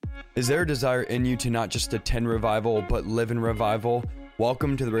Is there a desire in you to not just attend revival, but live in revival?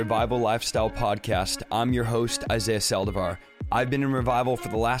 Welcome to the Revival Lifestyle Podcast. I'm your host, Isaiah Saldivar. I've been in revival for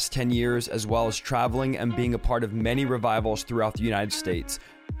the last 10 years, as well as traveling and being a part of many revivals throughout the United States.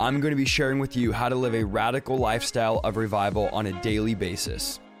 I'm going to be sharing with you how to live a radical lifestyle of revival on a daily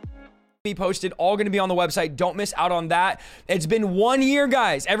basis. Be posted, all going to be on the website. Don't miss out on that. It's been 1 year,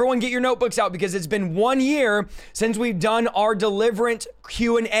 guys. Everyone get your notebooks out because it's been 1 year since we've done our deliverance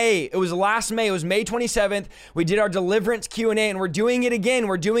Q&A. It was last May. It was May 27th. We did our deliverance Q&A, and we're doing it again.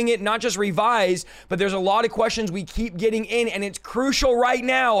 We're doing it not just revised, but there's a lot of questions we keep getting in, and it's crucial right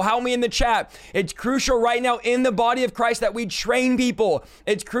now. Help me in the chat. It's crucial right now in the body of Christ that we train people.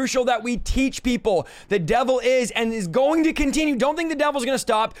 It's crucial that we teach people. The devil is and is going to continue. Don't think the devil's going to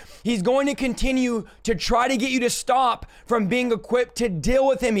stop. He's going to continue to try to get you to stop from being equipped to deal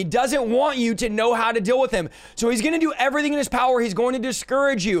with him. He doesn't want you to know how to deal with him. So he's going to do everything in his power. He's going to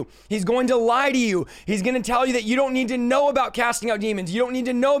discourage you. He's going to lie to you. He's going to tell you that you don't need to know about casting out demons. You don't need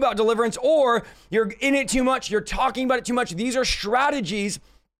to know about deliverance, or you're in it too much. You're talking about it too much. These are strategies,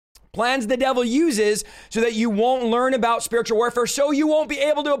 plans the devil uses so that you won't learn about spiritual warfare, so you won't be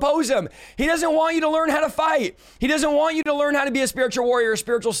able to oppose him. He doesn't want you to learn how to fight. He doesn't want you to learn how to be a spiritual warrior, a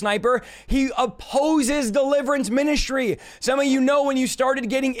spiritual sniper. He opposes deliverance ministry. Some of you know when you started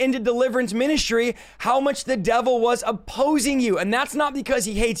getting into deliverance ministry, how much the devil was opposing you. And that's not because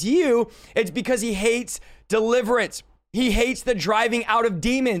he hates you. It's because he hates deliverance. He hates the driving out of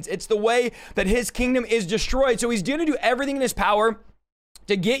demons. It's the way that his kingdom is destroyed. So he's going to do everything in his power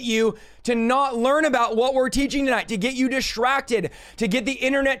to get you to not learn about what we're teaching tonight, to get you distracted, to get the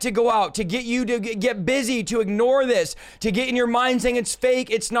internet to go out, to get you to get busy, to ignore this, to get in your mind saying it's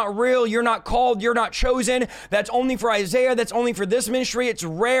fake, it's not real, you're not called, you're not chosen, that's only for Isaiah, that's only for this ministry, it's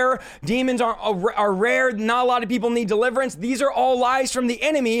rare, demons are rare, not a lot of people need deliverance. These are all lies from the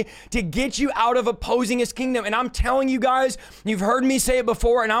enemy to get you out of opposing his kingdom. And I'm telling you guys, you've heard me say it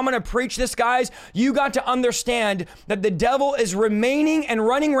before, and I'm going to preach this, guys. You got to understand that the devil is remaining and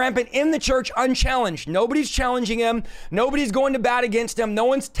running rampant in the church unchallenged. Nobody's challenging him. Nobody's going to bat against him. No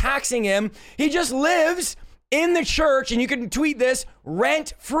one's taxing him. He just lives in the church, and you can tweet this,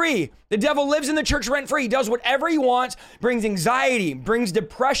 rent free. The devil lives in the church rent free. He does whatever he wants, brings anxiety, brings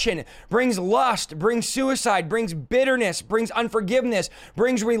depression, brings lust, brings suicide, brings bitterness, brings unforgiveness,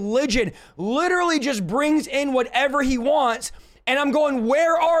 brings religion, literally just brings in whatever he wants. And I'm going,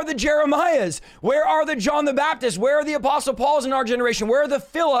 where are the Jeremiahs? Where are the John the Baptist? Where are the Apostle Pauls in our generation? Where are the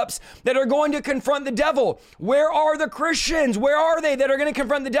Phillips that are going to confront the devil? Where are the Christians? Where are they that are going to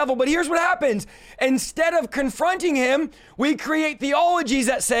confront the devil? But here's what happens. Instead of confronting him, we create theologies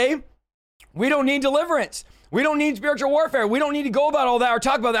that say, we don't need deliverance. We don't need spiritual warfare. We don't need to go about all that or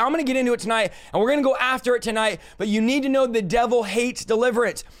talk about that. I'm going to get into it tonight, and we're going to go after it tonight. But you need to know the devil hates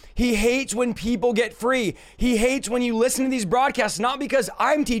deliverance. He hates when people get free. He hates when you listen to these broadcasts, not because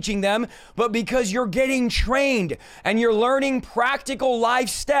I'm teaching them, but because you're getting trained and you're learning practical life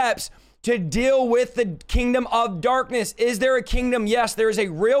steps to deal with the kingdom of darkness. Is there a kingdom? Yes, there is a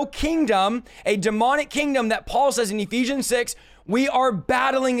real kingdom, a demonic kingdom that Paul says in Ephesians 6, we are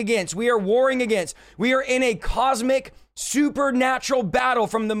battling against, we are warring against. We are in a cosmic, supernatural battle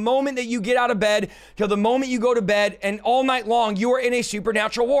from the moment that you get out of bed till the moment you go to bed, and all night long, you are in a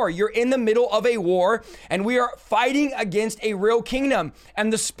supernatural war. You're in the middle of a war, and we are fighting against a real kingdom.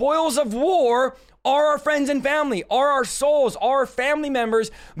 And the spoils of war are our friends and family, are our souls, are our family members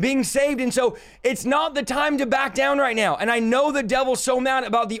being saved. And so it's not the time to back down right now. And I know the devil's so mad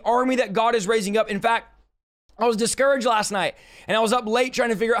about the army that God is raising up. In fact, I was discouraged last night, and I was up late trying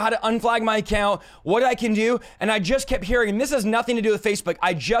to figure out how to unflag my account, what I can do. And I just kept hearing, and this has nothing to do with Facebook.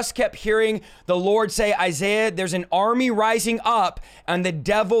 I just kept hearing the Lord say, Isaiah, there's an army rising up and the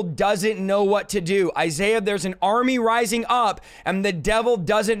devil doesn't know what to do. Isaiah, there's an army rising up and the devil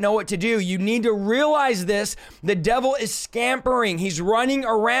doesn't know what to do. You need to realize this. The devil is scampering. He's running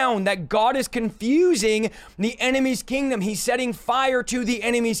around, that God is confusing the enemy's kingdom. He's setting fire to the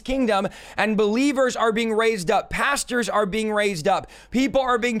enemy's kingdom, and believers are being raised up. Pastors are being raised up. People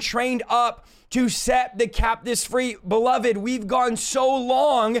are being trained up to set the captives free. Beloved, we've gone so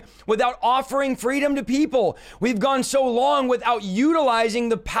long without offering freedom to people. We've gone so long without utilizing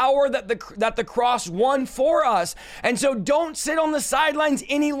the power that the cross won for us. And so don't sit on the sidelines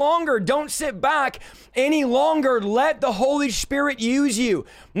any longer. Don't sit back any longer. Let the Holy Spirit use you.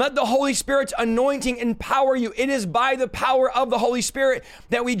 Let the Holy Spirit's anointing empower you. It is by the power of the Holy Spirit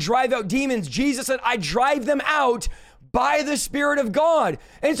that we drive out demons. Jesus said, I drive them out by the Spirit of God.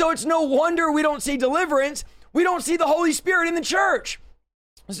 And so it's no wonder we don't see deliverance. We don't see the Holy Spirit in the church.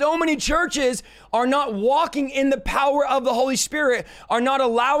 So many churches are not walking in the power of the Holy Spirit, are not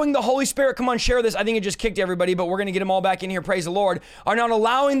allowing the Holy Spirit, come on, share this. I think it just kicked everybody, but we're going to get them all back in here, praise the Lord, are not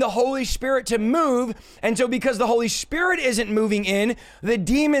allowing the Holy Spirit to move. And so because the Holy Spirit isn't moving in, the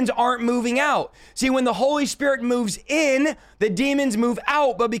demons aren't moving out. See, when the Holy Spirit moves in, the demons move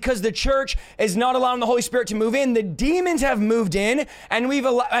out. But because the church is not allowing the Holy Spirit to move in, the demons have moved in, and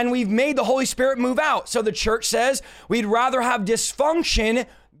we've made the Holy Spirit move out. So the church says we'd rather have dysfunction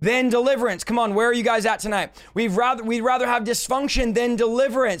than deliverance. Come on, where are you guys at tonight? We'd rather have dysfunction than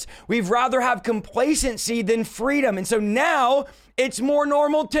deliverance. We'd rather have complacency than freedom. And so now it's more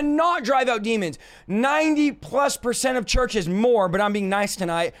normal to not drive out demons. 90+% of churches, more, but I'm being nice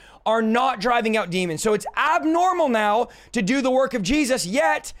tonight, are not driving out demons. So it's abnormal now to do the work of Jesus,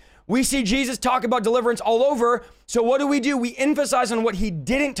 yet we see Jesus talk about deliverance all over. So what do? We emphasize on what he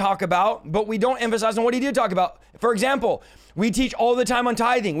didn't talk about, but we don't emphasize on what he did talk about. For example, we teach all the time on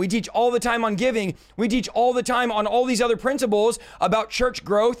tithing. We teach all the time on giving. We teach all the time on all these other principles about church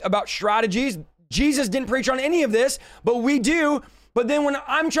growth, about strategies. Jesus didn't preach on any of this, but we do. But then when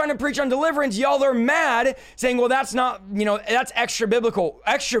I'm trying to preach on deliverance, y'all are mad saying, well, that's not, that's extra biblical.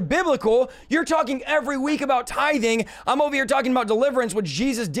 Extra biblical? You're talking every week about tithing. I'm over here talking about deliverance, which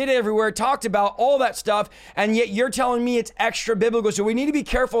Jesus did everywhere, talked about all that stuff. And yet you're telling me it's extra biblical. So we need to be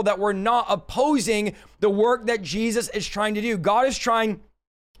careful that we're not opposing the work that Jesus is trying to do. God is trying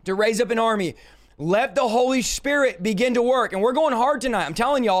to raise up an army. Let the Holy Spirit begin to work. And we're going hard tonight. I'm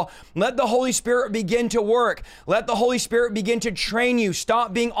telling y'all, let the Holy Spirit begin to work. Let the Holy Spirit begin to train you.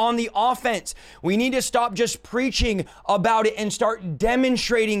 Stop being on the offense. We need to stop just preaching about it and start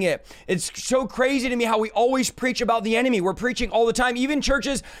demonstrating it. It's so crazy to me how we always preach about the enemy. We're preaching all the time. Even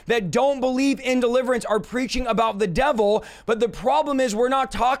churches that don't believe in deliverance are preaching about the devil. But the problem is we're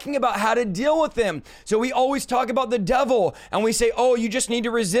not talking about how to deal with him. So we always talk about the devil and we say, oh, you just need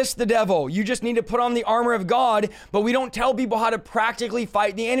to resist the devil. You just need to put on the armor of God, but we don't tell people how to practically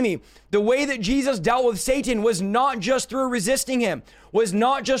fight the enemy. The way that Jesus dealt with Satan was not just through resisting him, was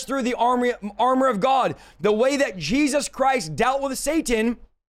not just through the armor of God. The way that Jesus Christ dealt with Satan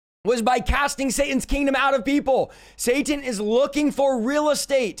was by casting Satan's kingdom out of people. Satan is looking for real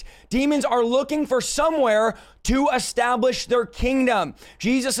estate. Demons are looking for somewhere to establish their kingdom.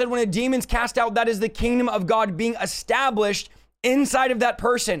 Jesus said when a demon's cast out, that is the kingdom of God being established inside of that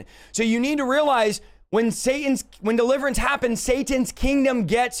person. So you need to realize when deliverance happens, Satan's kingdom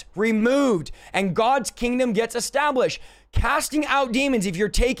gets removed and God's kingdom gets established. Casting out demons, if you're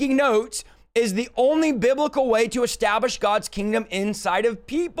taking notes, is the only biblical way to establish God's kingdom inside of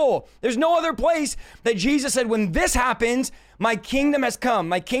people. There's no other place that Jesus said, when this happens, my kingdom has come.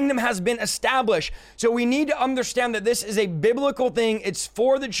 My kingdom has been established. So we need to understand that this is a biblical thing. It's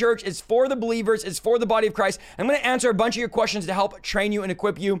for the church. It's for the believers. It's for the body of Christ. I'm going to answer a bunch of your questions to help train you and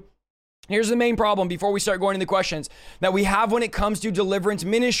equip you. Here's the main problem before we start going into the questions that we have when it comes to deliverance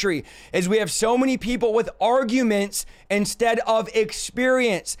ministry is we have so many people with arguments instead of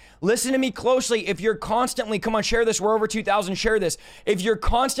experience. Listen to me closely. If you're constantly, come on, share this. We're over 2,000, share this. If you're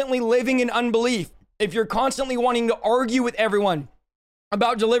constantly living in unbelief, if you're constantly wanting to argue with everyone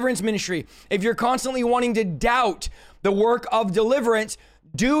about deliverance ministry, if you're constantly wanting to doubt the work of deliverance,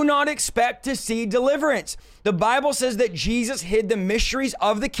 do not expect to see deliverance. The Bible says that Jesus hid the mysteries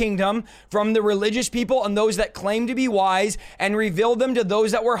of the kingdom from the religious people and those that claim to be wise and revealed them to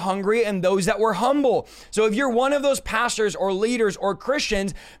those that were hungry and those that were humble. So if you're one of those pastors or leaders or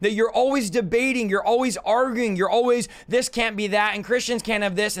Christians that you're always debating, you're always arguing, you're always this can't be that and Christians can't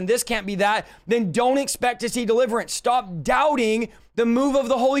have this and this can't be that, then don't expect to see deliverance. Stop doubting the move of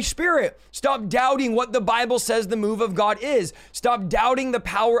the Holy Spirit. Stop doubting what the Bible says the move of God is. Stop doubting the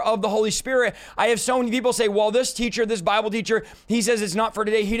power of the Holy Spirit. I have so many people say, well, this teacher, this Bible teacher, he says it's not for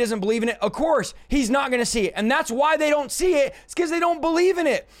today. He doesn't believe in it. Of course, he's not going to see it. And that's why they don't see it. It's because they don't believe in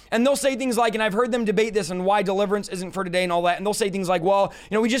it. And they'll say things like, and I've heard them debate this and why deliverance isn't for today and all that. And they'll say things like, well,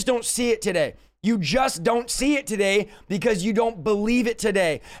 we just don't see it today. You just don't see it today because you don't believe it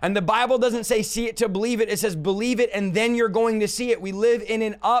today. And the Bible doesn't say see it to believe it. It says believe it and then you're going to see it. We live in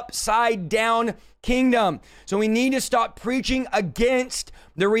an upside down kingdom. So we need to stop preaching against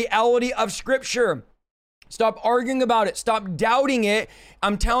the reality of Scripture. Stop arguing about it. Stop doubting it.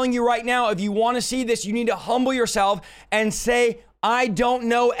 I'm telling you right now, if you want to see this, you need to humble yourself and say, I don't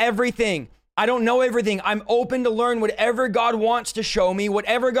know everything. I don't know everything. I'm open to learn whatever God wants to show me,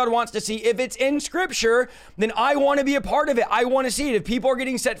 whatever God wants to see. If it's in scripture, then I want to be a part of it. I want to see it. If people are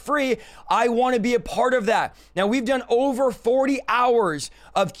getting set free, I want to be a part of that. Now, we've done over 40 hours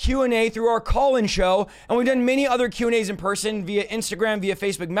of Q&A through our call-in show, and we've done many other Q&As in person via Instagram, via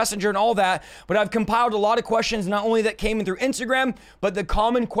Facebook Messenger and all that, but I've compiled a lot of questions, not only that came in through Instagram, but the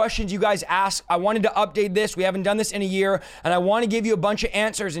common questions you guys ask. I wanted to update this. We haven't done this in a year, and I want to give you a bunch of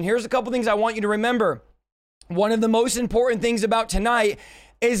answers, and here's a couple things I want you to remember. One of the most important things about tonight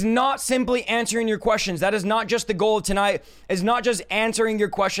is not simply answering your questions. That is not just the goal of tonight. It's not just answering your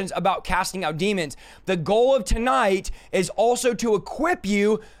questions about casting out demons. The goal of tonight is also to equip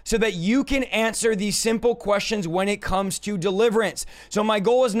you so that you can answer these simple questions when it comes to deliverance. So my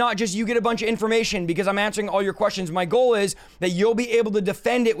goal is not just you get a bunch of information because I'm answering all your questions. My goal is that you'll be able to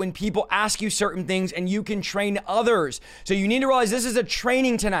defend it when people ask you certain things, and you can train others. So you need to realize this is a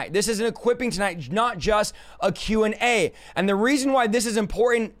training tonight. This is an equipping tonight, not just a Q&A. And the reason why this is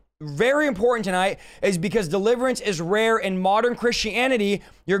important, very important tonight, is because deliverance is rare in modern Christianity.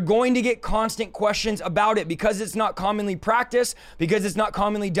 You're going to get constant questions about it because it's not commonly practiced, because it's not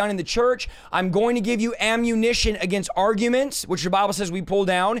commonly done in the church. I'm going to give you ammunition against arguments, which the Bible says we pull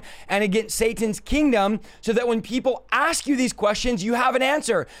down, and against Satan's kingdom, so that when people ask you these questions, you have an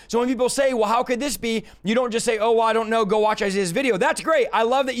answer. So when people say, well, how could this be? You don't just say, oh, well, I don't know, go watch Isaiah's video. That's great. I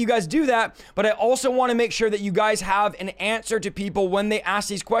love that you guys do that, but I also want to make sure that you guys have an answer to people when they ask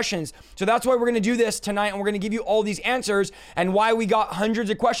these questions. So that's why we're going to do this tonight, and we're going to give you all these answers and why we got hundreds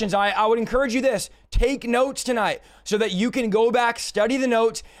of questions. I would encourage you this: take notes tonight so that you can go back, study the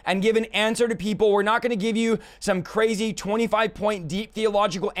notes, and give an answer to people. We're not going to give you some crazy 25-point deep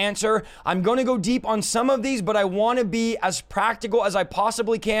theological answer. I'm going to go deep on some of these, but I want to be as practical as I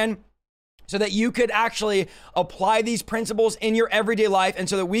possibly can, so that you could actually apply these principles in your everyday life, and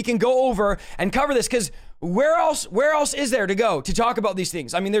so that we can go over and cover this. Because where else is there to go to talk about these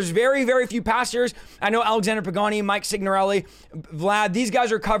things? I mean, there's very, very few pastors. I know Alexander Pagani, Mike Signorelli, Vlad, these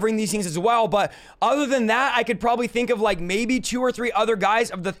guys are covering these things as well. But other than that, I could probably think of like maybe 2 or 3 other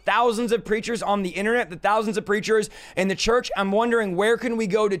guys of the thousands of preachers on the internet, the thousands of preachers in the church. I'm wondering, where can we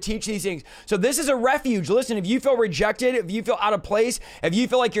go to teach these things? So this is a refuge. Listen, if you feel rejected, if you feel out of place, if you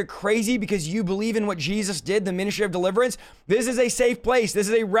feel like you're crazy because you believe in what Jesus did, the ministry of deliverance, this is a safe place. This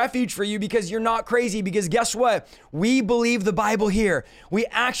is a refuge for you because you're not crazy. Because guess what? We believe the Bible here. We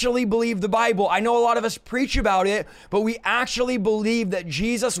actually believe the Bible. I know a lot of us preach about it, but we actually believe that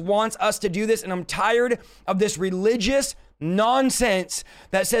Jesus wants us to do this. And I'm tired of this religious nonsense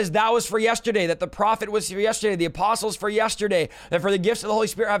that says that was for yesterday, that the prophet was for yesterday, the apostles for yesterday, that for the gifts of the Holy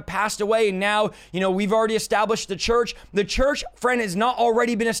Spirit have passed away. And now, we've already established the church. The church, friend, has not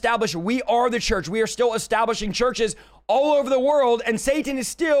already been established. We are the church. We are still establishing churches all over the world, and Satan is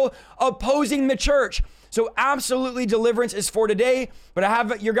still opposing the church. So absolutely, deliverance is for today. But I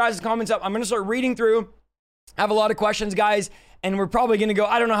have your guys' comments up. I'm going to start reading through. I have a lot of questions, guys, and we're probably going to go,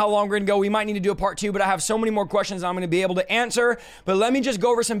 I don't know how long we're going to go. We might need to do a part 2, but I have so many more questions I'm going to be able to answer. But let me just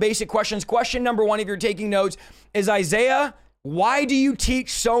go over some basic questions. Question number 1, if you're taking notes, is Isaiah, why do you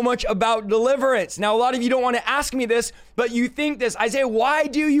teach so much about deliverance? Now, a lot of you don't want to ask me this, but you think this. Isaiah, why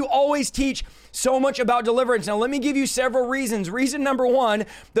do you always teach so much about deliverance? Now, let me give you several reasons. Reason number 1,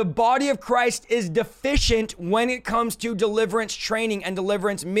 the body of Christ is deficient when it comes to deliverance training and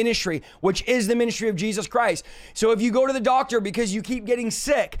deliverance ministry, which is the ministry of Jesus Christ. So if you go to the doctor because you keep getting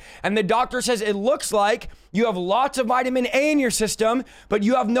sick and the doctor says it looks like you have lots of vitamin A in your system, but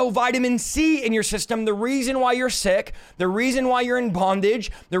you have no vitamin C in your system, the reason why you're sick, the reason why you're in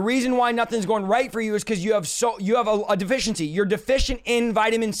bondage, the reason why nothing's going right for you is because you have a deficiency. You're deficient in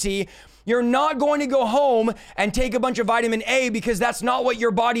vitamin C. You're not going to go home and take a bunch of vitamin A because that's not what your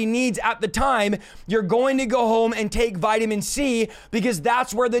body needs at the time. You're going to go home and take vitamin C because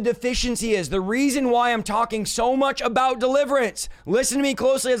that's where the deficiency is. The reason why I'm talking so much about deliverance, listen to me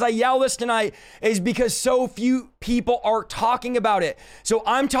closely as I yell this tonight, is because so few people are talking about it. So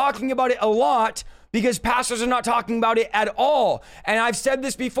I'm talking about it a lot because pastors are not talking about it at all. And I've said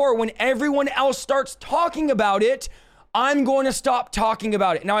this before, when everyone else starts talking about it, I'm going to stop talking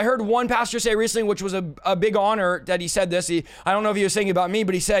about it. Now, I heard one pastor say recently, which was a big honor that he said this. I don't know if he was saying about me,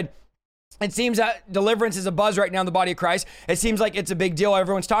 but he said, it seems that deliverance is a buzz right now in the body of Christ. It seems like it's a big deal.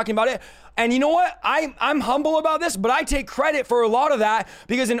 Everyone's talking about it. And you know what? I'm humble about this, but I take credit for a lot of that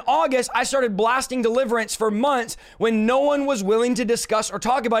because in August, I started blasting deliverance for months when no one was willing to discuss or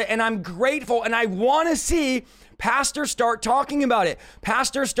talk about it. And I'm grateful, and I want to see Pastors, start talking about it.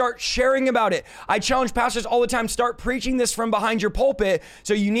 Pastors, start sharing about it. I challenge pastors all the time, start preaching this from behind your pulpit.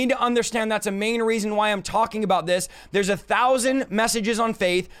 So you need to understand that's a main reason why I'm talking about this. There's 1,000 messages on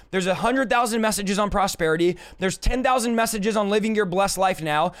faith. There's 100,000 messages on prosperity. There's 10,000 messages on living your blessed life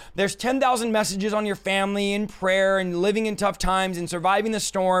now. There's 10,000 messages on your family and prayer and living in tough times and surviving the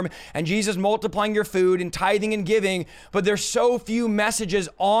storm and Jesus multiplying your food and tithing and giving. But there's so few messages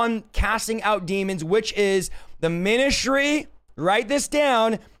on casting out demons, which is the ministry, write this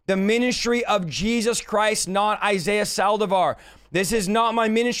down, the ministry of Jesus Christ, not Isaiah Saldivar. This is not my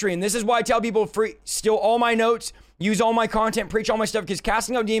ministry. And this is why I tell people steal all my notes, use all my content, preach all my stuff, because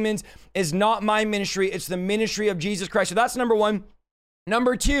casting out demons is not my ministry. It's the ministry of Jesus Christ. So that's number one.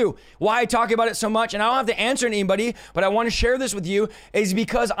 Number two, why I talk about it so much, and I don't have to answer anybody, but I want to share this with you, is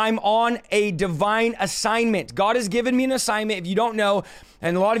because I'm on a divine assignment. God has given me an assignment. If you don't know,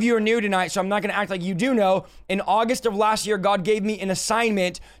 and a lot of you are new tonight, so I'm not going to act like you do know. In August of last year, God gave me an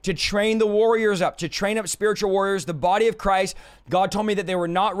assignment to train the warriors up, to train up spiritual warriors, the body of Christ. God told me that they were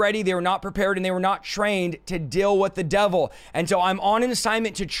not ready, they were not prepared, and they were not trained to deal with the devil. And so I'm on an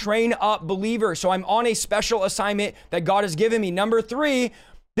assignment to train up believers. So I'm on a special assignment that God has given me. Number three,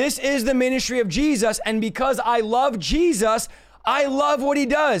 this is the ministry of Jesus. And because I love Jesus, I love what he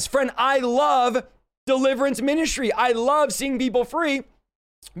does. Friend, I love deliverance ministry. I love seeing people free,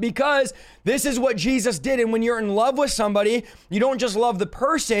 because this is what Jesus did. And when you're in love with somebody, you don't just love the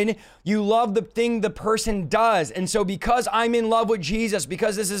person, you love the thing the person does. And so because I'm in love with Jesus,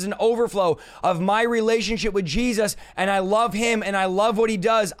 because this is an overflow of my relationship with Jesus, and I love him and I love what he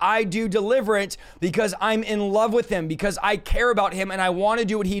does, I do deliverance because I'm in love with him, because I care about him and I want to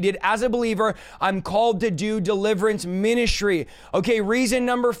do what he did. As a believer, I'm called to do deliverance ministry. Okay, reason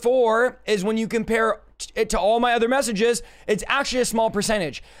number 4 is when you compare it to all my other messages, it's actually a small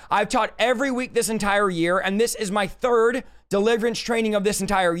percentage. I've taught every week this entire year, and this is my 3rd deliverance training of this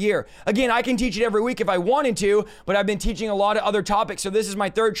entire year. Again, I can teach it every week if I wanted to, but I've been teaching a lot of other topics. So this is my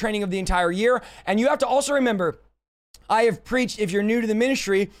 3rd training of the entire year. And you have to also remember, I have preached, if you're new to the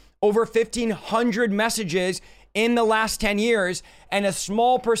ministry, over 1,500 messages in the last 10 years, and a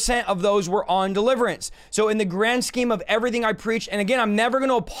small percent of those were on deliverance. So in the grand scheme of everything I preached, and again, I'm never going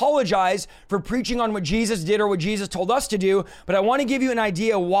to apologize for preaching on what Jesus did or what Jesus told us to do, but I want to give you an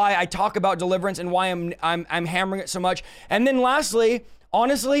idea why I talk about deliverance and why I'm hammering it so much. And then lastly,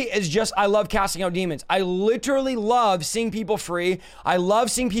 honestly, is just I love casting out demons. I literally love seeing people free. I love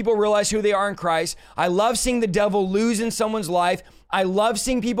seeing people realize who they are in Christ. I love seeing the devil lose in someone's life. I love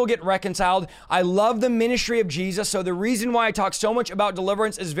seeing people get reconciled. I love the ministry of Jesus. So the reason why I talk so much about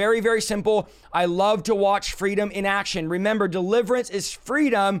deliverance is very, very simple. I love to watch freedom in action. Remember, deliverance is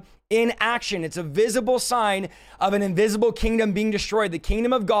freedom in action. It's a visible sign of an invisible kingdom being destroyed. The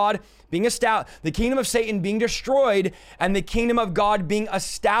kingdom of God being established, the kingdom of Satan being destroyed, and the kingdom of God being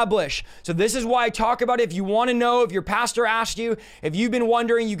established. So this is why I talk about it. If you want to know, if your pastor asked you, if you've been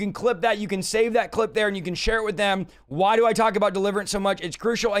wondering, you can clip that, you can save that clip there, and you can share it with them. Why do I talk about deliverance so much? It's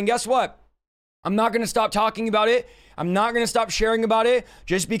crucial. And guess what? I'm not going to stop talking about it. I'm not going to stop sharing about it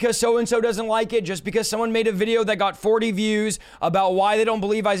just because so-and-so doesn't like it, just because someone made a video that got 40 views about why they don't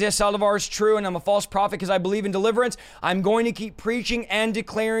believe Isaiah Saldivar is true and I'm a false prophet because I believe in deliverance. I'm going to keep preaching and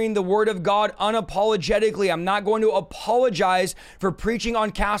declaring the word of God unapologetically. I'm not going to apologize for preaching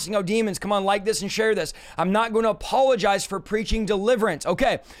on casting out demons. Come on, like this and share this. I'm not going to apologize for preaching deliverance.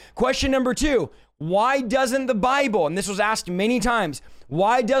 Okay, question number 2. Why doesn't the Bible, and this was asked many times,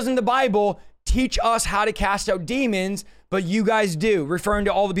 why doesn't the Bible teach us how to cast out demons, but you guys do, referring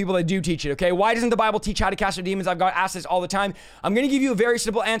to all the people that do teach it, okay? Why doesn't the Bible teach how to cast out demons? I've got asked this all the time. I'm going to give you a very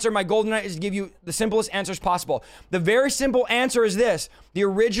simple answer. My goal tonight is to give you the simplest answers possible. The very simple answer is this. The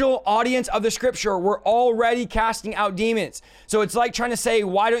original audience of the scripture were already casting out demons. So it's like trying to say,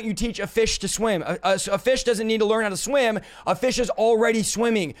 why don't you teach a fish to swim? A fish doesn't need to learn how to swim. A fish is already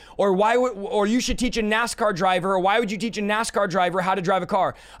swimming. Or you should teach a NASCAR driver, or why would you teach a NASCAR driver how to drive a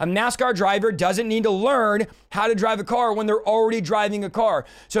car? A NASCAR driver doesn't need to learn how to drive a car when they're already driving a car.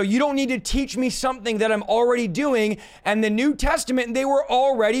 So you don't need to teach me something that I'm already doing. And the New Testament, they were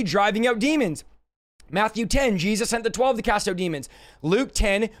already driving out demons. Matthew 10, Jesus sent the 12 to cast out demons. Luke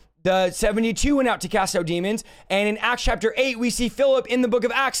 10, the 72 went out to cast out demons. And in Acts chapter 8, we see Philip in the book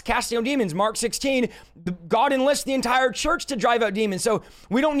of Acts casting out demons. Mark 16, God enlists the entire church to drive out demons. So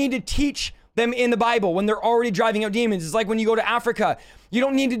we don't need to teach them in the Bible when they're already driving out demons. It's like when you go to Africa You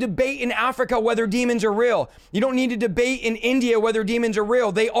don't need to debate in Africa whether demons are real. You don't need to debate in India whether demons are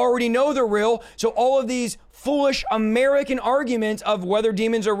real. They already know they're real. So all of these foolish American arguments of whether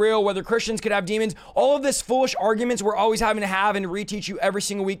demons are real, whether Christians could have demons, all of this foolish arguments we're always having to have and reteach you every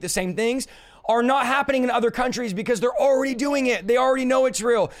single week the same things are not happening in other countries because they're already doing it. They already know it's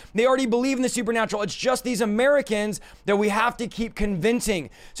real. They already believe in the supernatural. It's just these Americans that we have to keep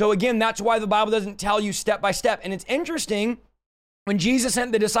convincing. So again, that's why the Bible doesn't tell you step by step. And it's interesting, when Jesus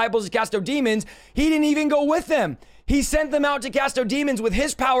sent the disciples to cast out demons, he didn't even go with them. He sent them out to cast out demons with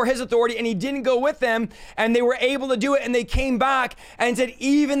his power, his authority, and he didn't go with them, and they were able to do it, and they came back and said,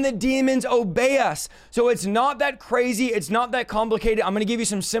 even the demons obey us. So it's not that crazy. It's not that complicated. I'm going to give you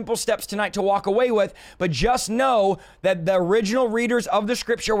some simple steps tonight to walk away with, but just know that the original readers of the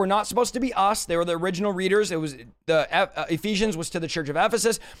scripture were not supposed to be us. They were the original readers. It was Ephesians was to the church of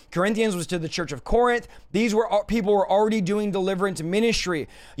Ephesus. Corinthians was to the church of Corinth. These were people who were already doing deliverance ministry.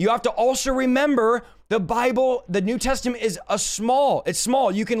 You have to also remember the Bible, the New Testament is it's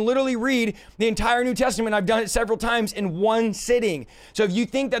small. You can literally read the entire New Testament. I've done it several times in one sitting. So if you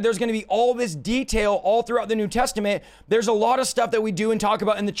think that there's going to be all this detail all throughout the New Testament, there's a lot of stuff that we do and talk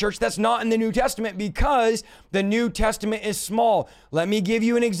about in the church that's not in the New Testament because the New Testament is small. Let me give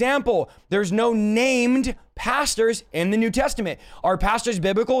you an example. There's no named pastors in the New Testament. Are pastors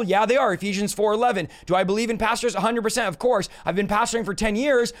biblical? Yeah, they are. Ephesians 4:11. Do I believe in pastors? 100%. Of course. I've been pastoring for 10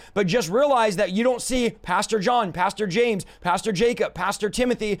 years, but just realize that you don't see Pastor John, Pastor James, Pastor Jacob, Pastor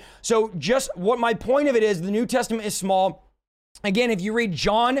Timothy. So just what my point of it is, the New Testament is small. Again, if you read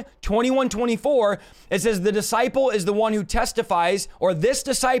John 21:24, it says the disciple is the one who testifies, or this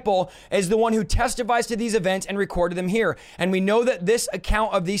disciple is the one who testifies to these events and recorded them here. And we know that this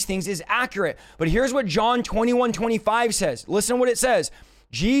account of these things is accurate. But here's what John 21:25 says. Listen to what it says.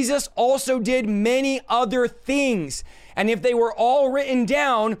 Jesus also did many other things. And if they were all written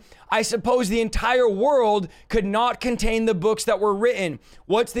down, I suppose the entire world could not contain the books that were written.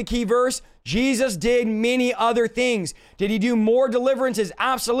 What's the key verse? Jesus did many other things. Did he do more deliverances?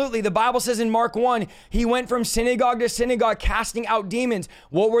 Absolutely. The Bible says in Mark 1, he went from synagogue to synagogue casting out demons.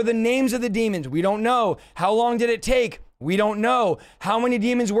 What were the names of the demons? We don't know. How long did it take? We don't know. How many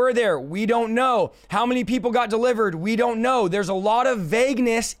demons were there? We don't know. How many people got delivered? We don't know. There's a lot of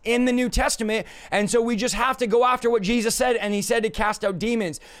vagueness in the New Testament. And so we just have to go after what Jesus said. And he said to cast out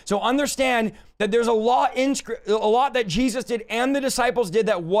demons. So understand that there's a lot that Jesus did and the disciples did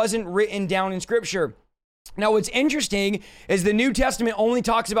that wasn't written down in scripture. Now, what's interesting is the New Testament only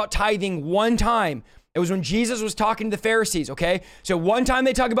talks about tithing one time. It was when Jesus was talking to the Pharisees, okay? So one time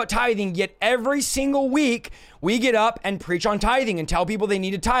they talk about tithing, yet every single week we get up and preach on tithing and tell people they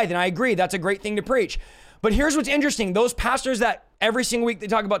need to tithe. And I agree, that's a great thing to preach. But here's what's interesting. Those pastors that every single week they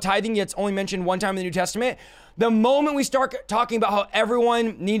talk about tithing, yet it's only mentioned one time in the New Testament, the moment we start talking about how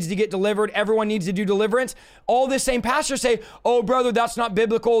everyone needs to get delivered, everyone needs to do deliverance, all the same pastors say, oh, brother, that's not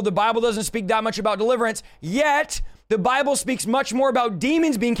biblical. The Bible doesn't speak that much about deliverance. Yet the Bible speaks much more about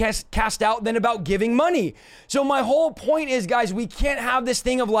demons being cast out than about giving money. So my whole point is, guys, we can't have this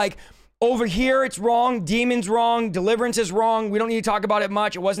thing of like, over here, it's wrong, demons wrong, deliverance is wrong. We don't need to talk about it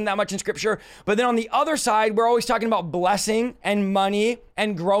much. It wasn't that much in scripture. But then on the other side, we're always talking about blessing and money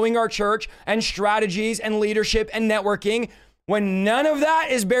and growing our church and strategies and leadership and networking, when none of that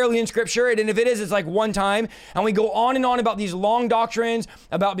is barely in scripture. And if it is, it's like one time. And we go on and on about these long doctrines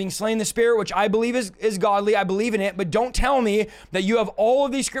about being slain in the spirit, which I believe is godly. I believe in it. But don't tell me that you have all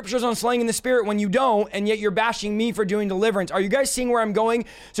of these scriptures on slaying in the spirit when you don't, and yet you're bashing me for doing deliverance. Are you guys seeing where I'm going?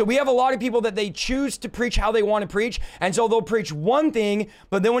 So we have a lot of people that they choose to preach how they want to preach. And so they'll preach one thing,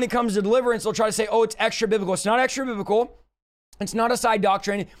 but then when it comes to deliverance, they'll try to say, oh, it's extra biblical. It's not extra biblical. It's not a side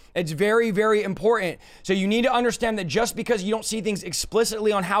doctrine. It's very, very important. So you need to understand that just because you don't see things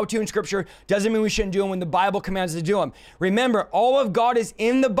explicitly on how to in scripture doesn't mean we shouldn't do them when the Bible commands us to do them. Remember, all of God is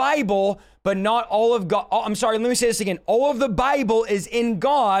in the Bible, but not all of God. I'm sorry, let me say this again. All of the Bible is in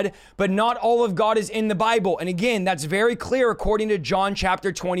God, but not all of God is in the Bible. And again, that's very clear according to John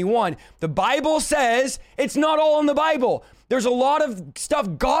chapter 21. The Bible says it's not all in the Bible. There's a lot of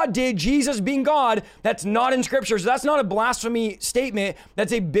stuff God did, Jesus being God, that's not in scripture. So that's not a blasphemy statement.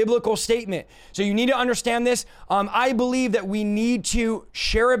 That's a biblical statement. So you need to understand this. I believe that we need to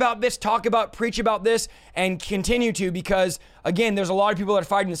share about this, talk about, preach about this, and continue to, because again, there's a lot of people that are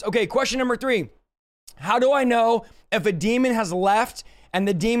fighting this. Okay, question number 3. How do I know if a demon has left and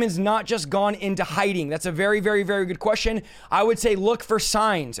the demon's not just gone into hiding? That's a very, very, very good question. I would say look for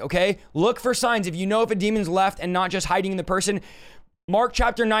signs, okay? Look for signs. If you know if a demon's left and not just hiding in the person. Mark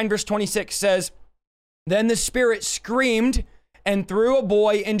chapter 9, verse 26 says, then the spirit screamed and threw a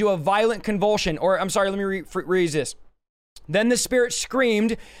boy into a violent convulsion. Or I'm sorry, let me read this. Then the spirit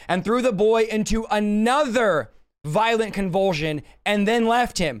screamed and threw the boy into another violent convulsion and then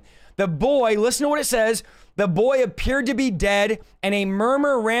left him. The boy, listen to what it says, the boy appeared to be dead, and a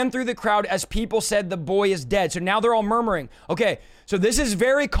murmur ran through the crowd as people said the boy is dead. So now they're all murmuring. Okay, so this is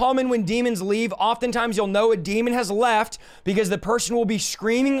very common when demons leave. Oftentimes you'll know a demon has left because the person will be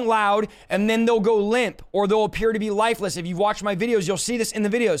screaming loud and then they'll go limp or they'll appear to be lifeless. If you've watched my videos, you'll see this in the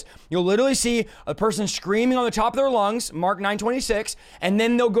videos. You'll literally see a person screaming on the top of their lungs, Mark 9:26, and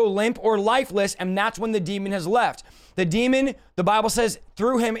then they'll go limp or lifeless, and that's when the demon has left. The demon, the Bible says,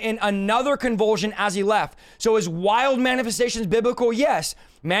 threw him in another convulsion as he left. So is wild manifestations biblical? Yes.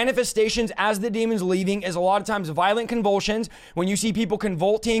 Manifestations as the demon's leaving is a lot of times violent convulsions. When you see people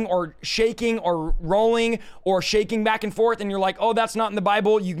convulsing or shaking or rolling or shaking back and forth and you're like, oh, that's not in the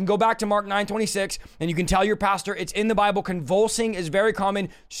Bible, you can go back to Mark 9:26 and you can tell your pastor it's in the Bible. Convulsing is very common,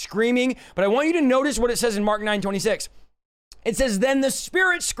 screaming. But I want you to notice what it says in Mark 9:26. It says, then the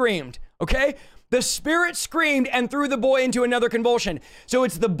spirit screamed, okay? The spirit screamed and threw the boy into another convulsion. So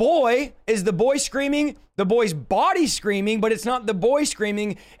it's the boy, is the boy screaming, the boy's body screaming, but it's not the boy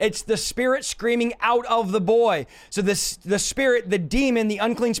screaming, it's the spirit screaming out of the boy. So the spirit, the demon, the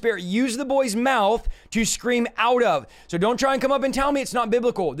unclean spirit, used the boy's mouth to scream out of. So don't try and come up and tell me it's not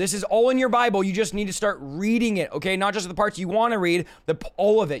biblical. This is all in your Bible. You just need to start reading it, okay? Not just the parts you want to read,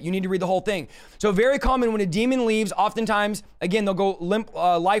 all of it. You need to read the whole thing. So very common when a demon leaves, oftentimes, again, they'll go limp,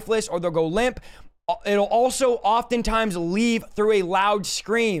 lifeless, or they'll go limp. It'll also oftentimes leave through a loud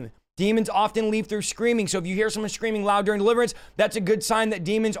scream. Demons often leave through screaming. So if you hear someone screaming loud during deliverance, that's a good sign that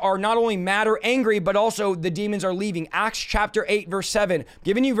demons are not only mad or angry, but also the demons are leaving. Acts chapter 8, verse 7.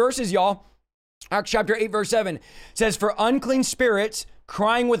 Giving you verses, y'all. Acts chapter 8, verse 7 says, for unclean spirits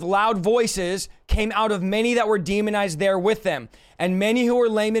crying with loud voices came out of many that were demonized there with them. And many who were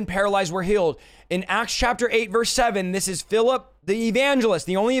lame and paralyzed were healed. In Acts chapter 8, verse 7, this is Philip, the evangelist,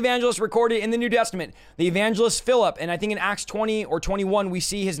 the only evangelist recorded in the New Testament, the evangelist Philip. And I think in Acts 20 or 21, we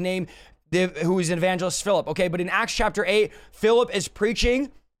see his name, who is an evangelist Philip. Okay, but in Acts chapter 8, Philip is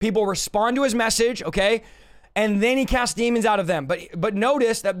preaching. People respond to his message, okay? And then he cast demons out of them. But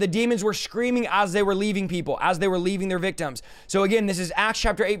notice that the demons were screaming as they were leaving people, as they were leaving their victims. So again, this is Acts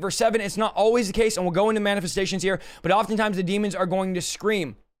chapter 8, verse 7. It's not always the case, and we'll go into manifestations here, but oftentimes the demons are going to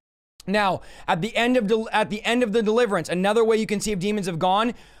scream. Now, at the end of the deliverance, another way you can see if demons have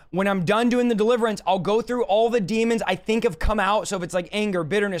gone, when I'm done doing the deliverance, I'll go through all the demons I think have come out. So if it's like anger,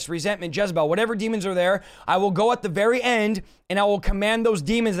 bitterness, resentment, Jezebel, whatever demons are there, I will go at the very end and I will command those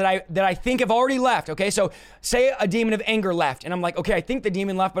demons that I think have already left. Okay, so say a demon of anger left, and I'm like, okay, I think the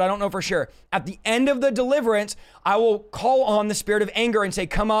demon left, but I don't know for sure. At the end of the deliverance, I will call on the spirit of anger and say,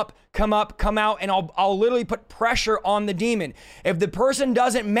 come up, come out, and I'll literally put pressure on the demon. If the person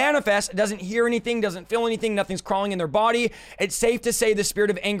doesn't manifest, doesn't hear anything, doesn't feel anything, nothing's crawling in their body, it's safe to say the spirit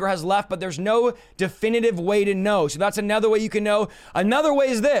of anger has left, but there's no definitive way to know. So that's another way you can know. Another way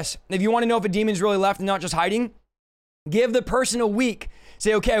is this. If you want to know if a demon's really left and not just hiding, give the person a week.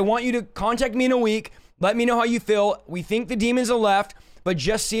 Say, okay, I want you to contact me in a week. Let me know how you feel. We think the demons are left, but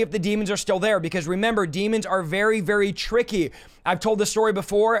just see if the demons are still there. Because remember, demons are very, very tricky. I've told this story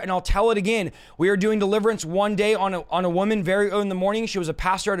before, and I'll tell it again. We were doing deliverance one day on a woman very early in the morning. She was a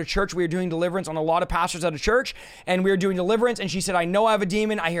pastor at a church. We were doing deliverance on a lot of pastors at a church, and we were doing deliverance, and she said, I know I have a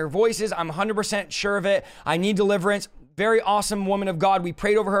demon. I hear voices. I'm 100% sure of it. I need deliverance. Very awesome woman of God. We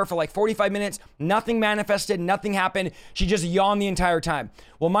prayed over her for like 45 minutes. Nothing manifested. Nothing happened. She just yawned the entire time.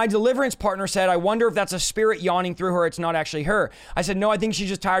 Well, my deliverance partner said, I wonder if that's a spirit yawning through her. It's not actually her. I said, no, I think she's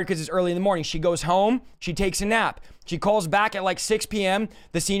just tired because it's early in the morning. She goes home. She takes a nap. She calls back at like 6 p.m.,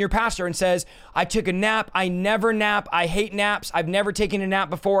 the senior pastor, and says, I took a nap. I never nap. I hate naps. I've never taken a nap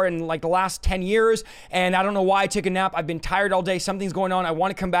before in like the last 10 years. And I don't know why I took a nap. I've been tired all day. Something's going on. I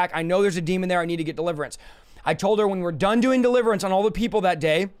want to come back. I know there's a demon there. I need to get deliverance. I told her when we're done doing deliverance on all the people that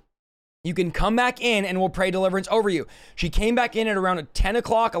day, you can come back in and we'll pray deliverance over you. She came back in at around 10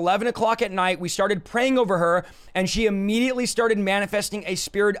 o'clock, 11 o'clock at night. We started praying over her, and she immediately started manifesting a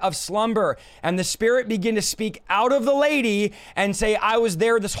spirit of slumber. And the spirit began to speak out of the lady and say, I was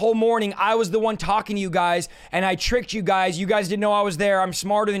there this whole morning. I was the one talking to you guys, and I tricked you guys. You guys didn't know I was there. I'm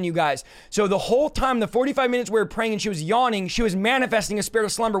smarter than you guys. So the whole time, the 45 minutes we were praying and she was yawning, she was manifesting a spirit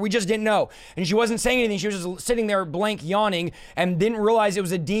of slumber. We just didn't know. And she wasn't saying anything. She was just sitting there blank yawning and didn't realize it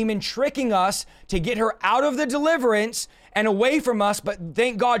was a demon tricking us to get her out of the deliverance and away from us. But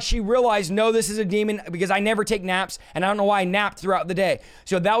thank God she realized, no, this is a demon, because I never take naps, and I don't know why I napped throughout the day.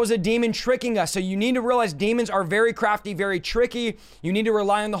 So that was a demon tricking us. So you need to realize demons are very crafty, very tricky. You need to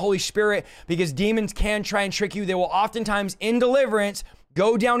rely on the Holy Spirit, because demons can try and trick you. They will oftentimes, in deliverance,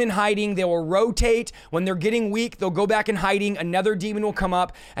 go down in hiding. They will rotate. When they're getting weak, they'll go back in hiding. Another demon will come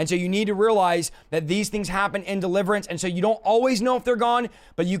up. And so you need to realize that these things happen in deliverance. And so you don't always know if they're gone,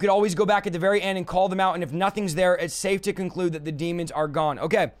 but you could always go back at the very end and call them out. And if nothing's there, it's safe to conclude that the demons are gone.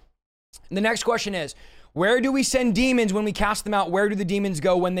 Okay. The next question is, where do we send demons when we cast them out? Where do the demons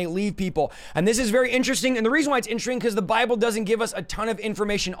go when they leave people? And this is very interesting. And the reason why it's interesting, because the Bible doesn't give us a ton of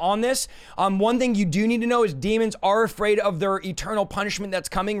information on this. One thing you do need to know is demons are afraid of their eternal punishment that's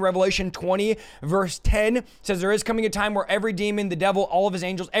coming. Revelation 20 verse 10 says there is coming a time where every demon, the devil, all of his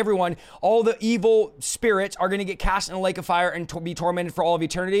angels, everyone, all the evil spirits are going to get cast in a lake of fire and be tormented for all of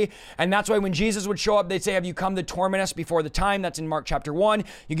eternity. And that's why when Jesus would show up, they'd say, have you come to torment us before the time? That's in Mark chapter 1.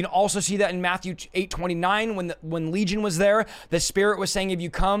 You can also see that in Matthew 8:29. When Legion was there, the Spirit was saying, if you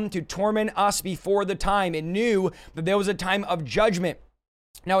come to torment us before the time, it knew that there was a time of judgment.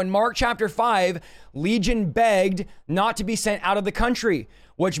 Now in Mark chapter 5, Legion begged not to be sent out of the country,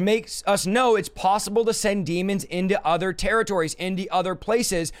 which makes us know it's possible to send demons into other territories, into other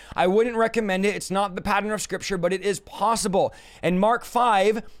places. I wouldn't recommend it. It's not the pattern of scripture, but it is possible. In Mark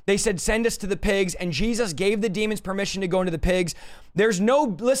 5, they said, send us to the pigs, and Jesus gave the demons permission to go into the pigs.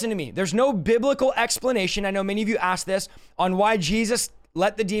 Listen to me, there's no biblical explanation. I know many of you asked this on why Jesus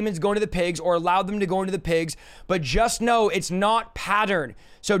let the demons go into the pigs or allowed them to go into the pigs, but just know it's not pattern.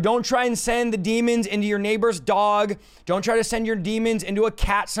 So don't try and send the demons into your neighbor's dog. Don't try to send your demons into a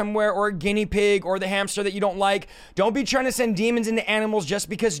cat somewhere or a guinea pig or the hamster that you don't like. Don't be trying to send demons into animals just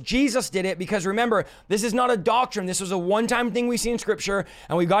because Jesus did it, because remember, this is not a doctrine. This was a one-time thing we see in scripture,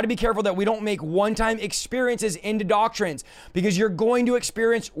 and we got to be careful that we don't make one-time experiences into doctrines, because you're going to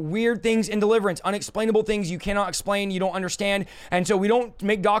experience weird things in deliverance, unexplainable things you cannot explain, you don't understand, and so we don't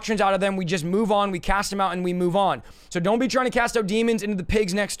make doctrines out of them. We just move on, we cast them out, and we move on. So don't be trying to cast out demons into the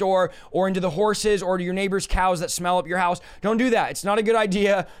pigs next door or into the horses or to your neighbor's cows that smell up your house. Don't do that. It's not a good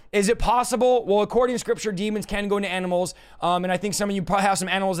idea. Is it possible? Well, according to scripture, demons can go into animals. And I think some of you probably have some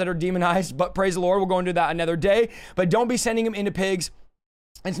animals that are demonized, but praise the Lord, we'll go into that another day. But don't be sending them into pigs.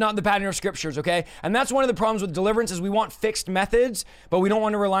 It's not the pattern of scriptures, okay? And that's one of the problems with deliverance is we want fixed methods, but we don't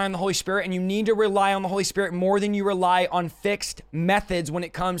want to rely on the Holy Spirit. And you need to rely on the Holy Spirit more than you rely on fixed methods when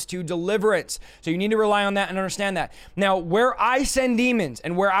it comes to deliverance. So you need to rely on that and understand that. Now, where I send demons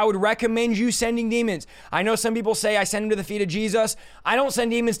and where I would recommend you sending demons, I know some people say I send them to the feet of Jesus. I don't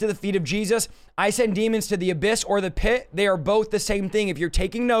send demons to the feet of Jesus. I send demons to the abyss or the pit. They are both the same thing. If you're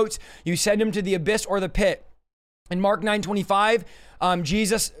taking notes, you send them to the abyss or the pit. In Mark 9:25,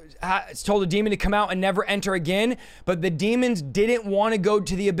 Jesus told a demon to come out and never enter again, but the demons didn't want to go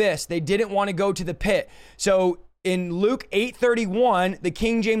to the abyss. They didn't want to go to the pit. So in Luke 8:31, the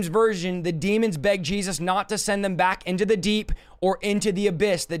King James Version, the demons begged Jesus not to send them back into the deep or into the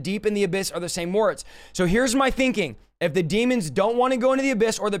abyss. The deep and the abyss are the same words. So here's my thinking. If the demons don't want to go into the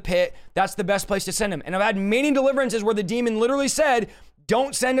abyss or the pit, that's the best place to send them. And I've had many deliverances where the demon literally said,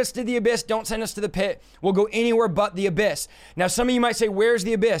 don't send us to the abyss. Don't send us to the pit. We'll go anywhere but the abyss. Now, some of you might say, where's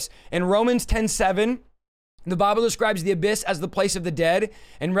the abyss? In Romans 10:7, the Bible describes the abyss as the place of the dead.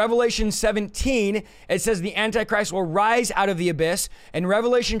 In Revelation 17, it says the Antichrist will rise out of the abyss. In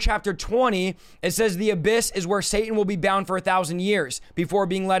Revelation chapter 20, it says the abyss is where Satan will be bound for 1,000 years before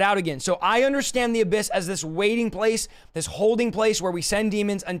being let out again. So I understand the abyss as this waiting place, this holding place where we send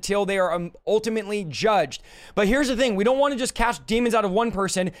demons until they are ultimately judged. But here's the thing. We don't want to just cast demons out of one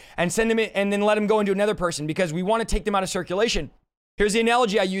person and send them in and then let them go into another person, because we want to take them out of circulation. Here's the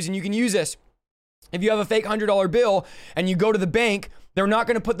analogy I use, and you can use this. If you have a fake $100 bill and you go to the bank, they're not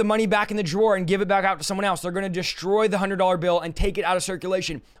going to put the money back in the drawer and give it back out to someone else. They're going to destroy the $100 bill and take it out of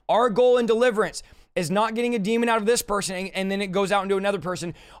circulation. Our goal in deliverance is not getting a demon out of this person and then it goes out into another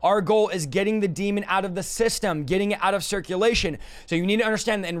person. Our goal is getting the demon out of the system, getting it out of circulation. So you need to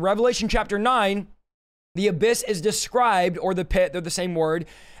understand that in Revelation chapter 9, the abyss is described, or the pit, they're the same word,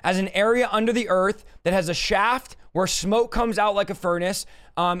 as an area under the earth that has a shaft where smoke comes out like a furnace.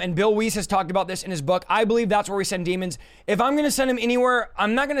 And Bill Weiss has talked about this in his book. I believe that's where we send demons. If I'm going to send them anywhere,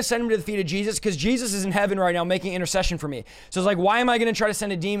 I'm not going to send them to the feet of Jesus, because Jesus is in heaven right now making intercession for me. So it's like, why am I going to try to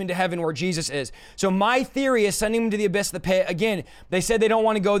send a demon to heaven where Jesus is? So my theory is sending them to the abyss, the pit. Again, they said they don't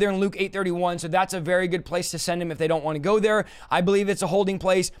want to go there in Luke 8:31. So that's a very good place to send them if they don't want to go there. I believe it's a holding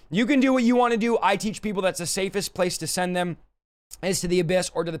place. You can do what you want to do. I teach people that's the safest place to send them is to the abyss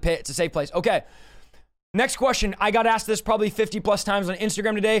or to the pit. It's a safe place. Okay. Next question. I got asked this probably 50 plus times on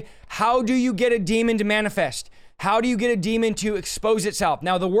Instagram today. How do you get a demon to manifest? How do you get a demon to expose itself?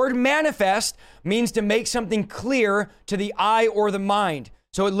 Now, the word manifest means to make something clear to the eye or the mind.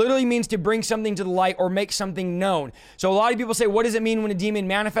 So it literally means to bring something to the light or make something known. So a lot of people say, what does it mean when a demon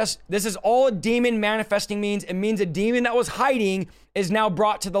manifests? This is all a demon manifesting means. It means a demon that was hiding is now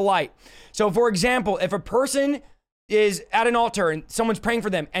brought to the light. So for example, if a person is at an altar and someone's praying for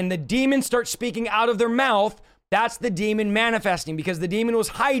them and the demon starts speaking out of their mouth, that's the demon manifesting because the demon was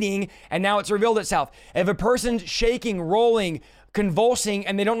hiding and now it's revealed itself. If a person's shaking, rolling, convulsing,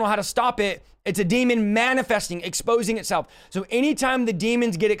 and they don't know how to stop it, it's a demon manifesting, exposing itself. So anytime the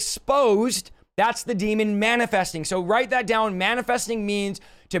demons get exposed, that's the demon manifesting. So write that down. Manifesting means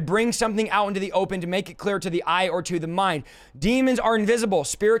to bring something out into the open, to make it clear to the eye or to the mind. Demons are invisible.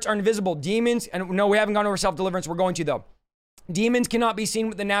 Spirits are invisible. Demons, and no, we haven't gone over self-deliverance. We're going to though. Demons cannot be seen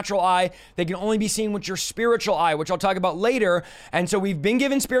with the natural eye. They can only be seen with your spiritual eye, which I'll talk about later. And so we've been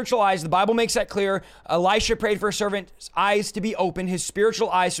given spiritual eyes. The Bible makes that clear. Elisha prayed for a servant's eyes to be open, his spiritual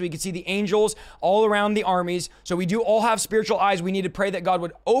eyes, so he could see the angels all around the armies. So we do all have spiritual eyes. We need to pray that God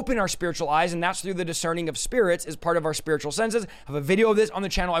would open our spiritual eyes, and that's through the discerning of spirits as part of our spiritual senses. I have a video of this on the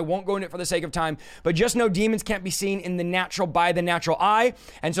channel. I won't go into it for the sake of time, but just know demons can't be seen in the natural by the natural eye.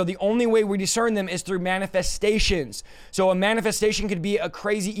 And so the only way we discern them is through manifestations. So a manifestation could be a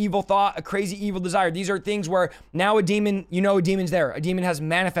crazy evil thought, a crazy evil desire. These are things where now a demon, you know, a demon's there. A demon has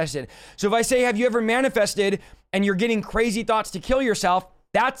manifested. So if I say, have you ever manifested and you're getting crazy thoughts to kill yourself,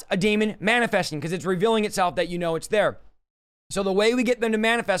 that's a demon manifesting because it's revealing itself that you know it's there. So the way we get them to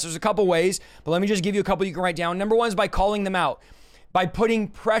manifest, there's a couple ways, but let me just give you a couple you can write down. Number one is by calling them out, by putting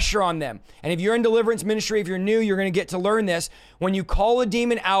pressure on them. And if you're in deliverance ministry, if you're new, you're going to get to learn this. When you call a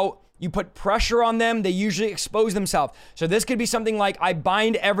demon out, you put pressure on them, they usually expose themselves. So this could be something like, I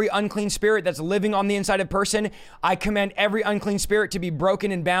bind every unclean spirit that's living on the inside of a person. I command every unclean spirit to be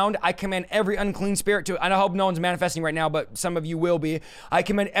broken and bound. I command every unclean spirit to, and I hope no one's manifesting right now, but some of you will be. I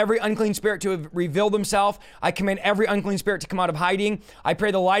command every unclean spirit to reveal themselves. I command every unclean spirit to come out of hiding. I pray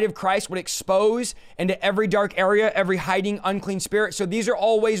the light of Christ would expose into every dark area, every hiding unclean spirit. So these are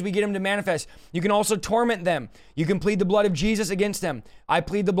all ways we get them to manifest. You can also torment them. You can plead the blood of Jesus against them. I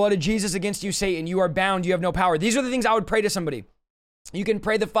plead the blood of Jesus against you, Satan. You are bound. You have no power. These are the things I would pray to somebody. You can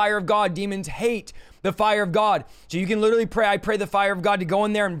pray the fire of God. Demons hate the fire of God. So you can literally pray, I pray the fire of God to go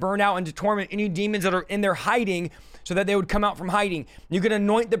in there and burn out and to torment any demons that are in there hiding so that they would come out from hiding. You can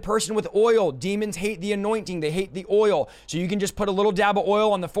anoint the person with oil. Demons hate the anointing. They hate the oil. So you can just put a little dab of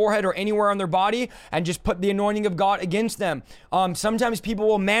oil on the forehead or anywhere on their body and just put the anointing of God against them. Sometimes people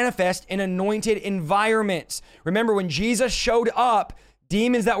will manifest in anointed environments. Remember when Jesus showed up,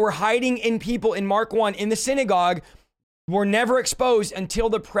 demons that were hiding in people in Mark 1 in the synagogue were never exposed until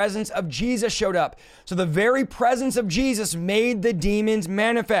the presence of Jesus showed up. So the very presence of Jesus made the demons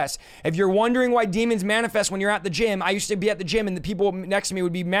manifest. If you're wondering why demons manifest when you're at the gym, I used to be at the gym and the people next to me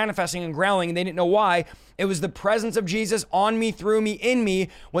would be manifesting and growling and they didn't know why. It was the presence of Jesus on me, through me, in me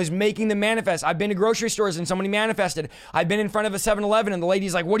was making them manifest. I've been to grocery stores and somebody manifested. I've been in front of a 7-Eleven and the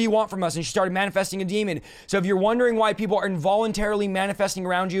lady's like, what do you want from us? And she started manifesting a demon. So if you're wondering why people are involuntarily manifesting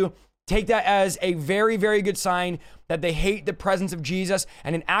around you, take that as a very, very good sign that they hate the presence of Jesus.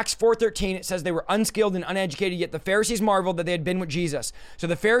 And in Acts 4:13, it says they were unskilled and uneducated, yet the Pharisees marveled that they had been with Jesus. So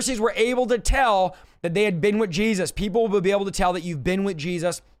the Pharisees were able to tell that they had been with Jesus. People will be able to tell that you've been with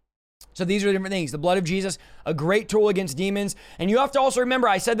Jesus. So these are different things. The blood of Jesus, a great tool against demons. And you have to also remember,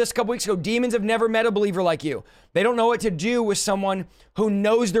 I said this a couple weeks ago, demons have never met a believer like you. They don't know what to do with someone who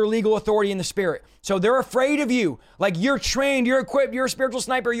knows their legal authority in the spirit. So they're afraid of you. Like you're trained, you're equipped, you're a spiritual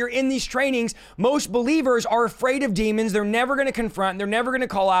sniper, you're in these trainings. Most believers are afraid of demons. They're never going to confront, they're never going to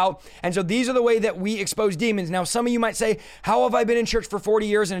call out. And so these are the way that we expose demons. Now, some of you might say, how have I been in church for 40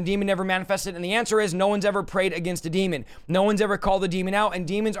 years and a demon never manifested? And the answer is no one's ever prayed against a demon. No one's ever called a demon out, and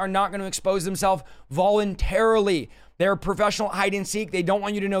demons are not going to expose themselves voluntarily. They're professional hide and seek. They don't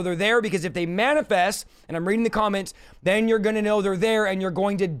want you to know they're there because if they manifest, and I'm reading the comments, then you're going to know they're there and you're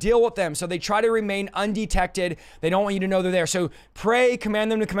going to deal with them. So they try to remain undetected. They don't want you to know they're there. So pray,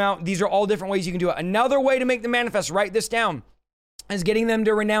 command them to come out. These are all different ways you can do it. Another way to make them manifest, write this down, is getting them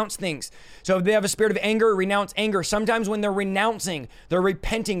to renounce things. So if they have a spirit of anger, renounce anger. Sometimes when they're renouncing, they're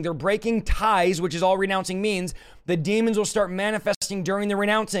repenting, they're breaking ties, which is all renouncing means, the demons will start manifesting during the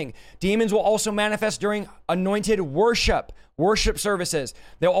renouncing. Demons will also manifest during anointed worship services.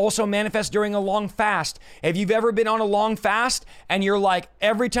 They'll also manifest during a long fast. If you've ever been on a long fast and you're like,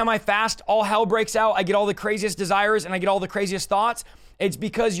 every time I fast, all hell breaks out, I get all the craziest desires and I get all the craziest thoughts. It's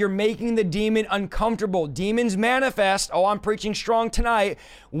because you're making the demon uncomfortable. Demons manifest, I'm preaching strong tonight,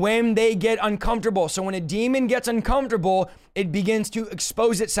 when they get uncomfortable. So when a demon gets uncomfortable, it begins to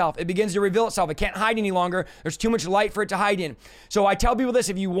expose itself. It begins to reveal itself. It can't hide any longer. There's too much light for it to hide in. So I tell people this: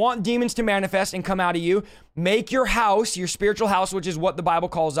 if you want demons to manifest and come out of you, make your house, your spiritual house, which is what the Bible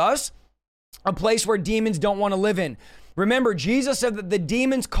calls us, a place where demons don't want to live in. Remember, Jesus said that the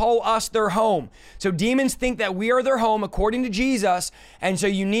demons call us their home. So demons think that we are their home according to Jesus. And so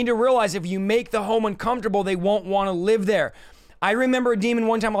you need to realize if you make the home uncomfortable, they won't want to live there. I remember a demon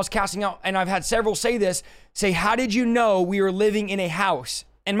one time I was casting out, and I've had several say this, how did you know we were living in a house?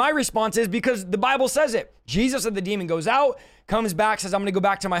 And my response is because the Bible says it. Jesus said the demon goes out, comes back, says, I'm going to go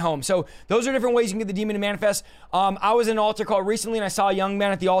back to my home. So those are different ways you can get the demon to manifest. I was in an altar call recently, and I saw a young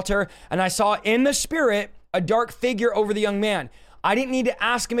man at the altar, and I saw in the spirit a dark figure over the young man. I didn't need to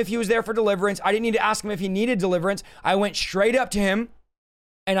ask him if he was there for deliverance. I didn't need to ask him if he needed deliverance. I went straight up to him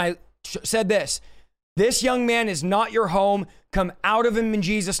and I said this young man is not your home. Come out of him in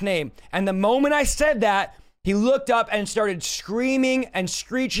Jesus' name. And the moment I said that, he looked up and started screaming and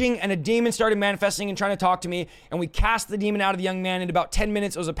screeching, and a demon started manifesting and trying to talk to me. And we cast the demon out of the young man in about 10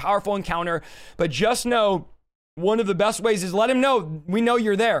 minutes. It was a powerful encounter. But just know, one of the best ways is let him know we know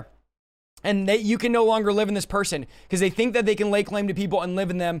you're there. And you can no longer live in this person because they think that they can lay claim to people and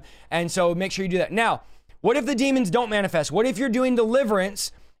live in them. And so make sure you do that. Now, what if the demons don't manifest? What if you're doing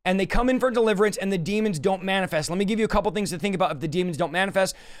deliverance and they come in for deliverance and the demons don't manifest? Let me give you a couple things to think about if the demons don't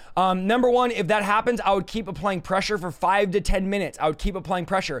manifest. Number one, if that happens, I would keep applying pressure for 5 to 10 minutes. I would keep applying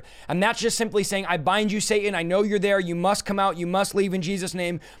pressure. And that's just simply saying, I bind you, Satan. I know you're there. You must come out. You must leave in Jesus'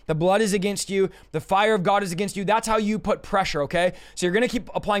 name. The blood is against you. The fire of God is against you. That's how you put pressure, okay? So you're going to keep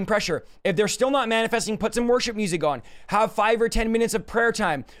applying pressure. If they're still not manifesting, put some worship music on. Have 5 or 10 minutes of prayer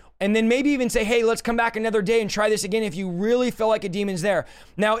time. And then maybe even say, hey, let's come back another day and try this again if you really feel like a demon's there.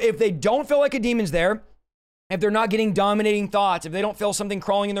 Now, if they don't feel like a demon's there, if they're not getting dominating thoughts, if they don't feel something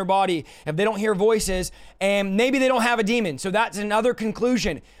crawling in their body, if they don't hear voices, and maybe they don't have a demon. So that's another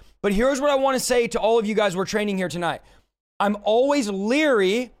conclusion. But here's what I want to say to all of you guys we're training here tonight. I'm always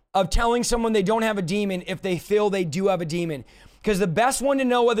leery of telling someone they don't have a demon if they feel they do have a demon. Because the best one to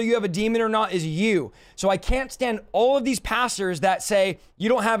know whether you have a demon or not is you. So I can't stand all of these pastors that say, you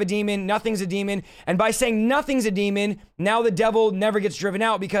don't have a demon, nothing's a demon. And by saying nothing's a demon, now the devil never gets driven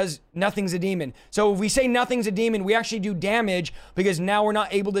out because nothing's a demon. So if we say nothing's a demon, we actually do damage because now we're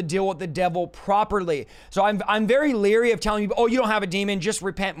not able to deal with the devil properly. So I'm very leery of telling people, oh, you don't have a demon, just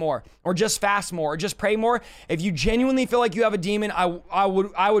repent more, or just fast more, or just pray more. If you genuinely feel like you have a demon, I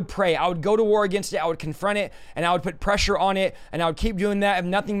would pray. I would go to war against it. I would confront it, and I would put pressure on it, and I would keep doing that. If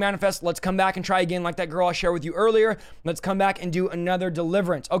nothing manifests, let's come back and try again, like that girl I shared with you earlier. Let's come back and do another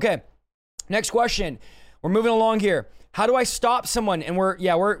deliverance. Okay, next question. We're moving along here. How do I stop someone? And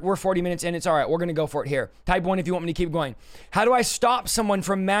we're 40 minutes in. It's all right. We're going to go for it here. Type 1 if you want me to keep going. How do I stop someone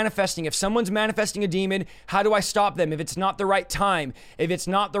from manifesting? If someone's manifesting a demon, how do I stop them? If it's not the right time, if it's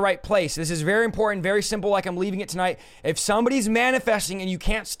not the right place. This is very important, very simple, like I'm leaving it tonight. If somebody's manifesting and you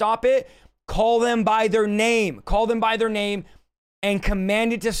can't stop it, call them by their name. Call them by their name and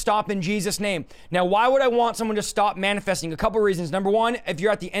command it to stop in Jesus' name. Now, why would I want someone to stop manifesting? A couple reasons. Number one, if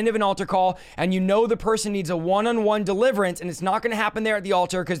you're at the end of an altar call and you know the person needs a one-on-one deliverance and it's not going to happen there at the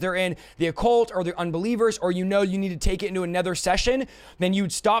altar because they're in the occult or they're unbelievers, or you know you need to take it into another session, then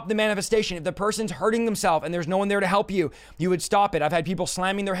you'd stop the manifestation. If the person's hurting themselves and there's no one there to help you, you would stop it. I've had people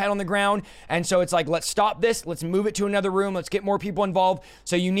slamming their head on the ground, and so it's like, let's stop this. Let's move it to another room. Let's get more people involved.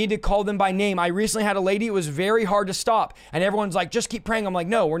 So you need to call them by name. I recently had a lady, it was very hard to stop, and everyone's like, just keep praying. I'm like,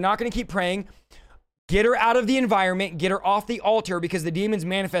 no, we're not going to keep praying. Get her out of the environment, get her off the altar because the demon's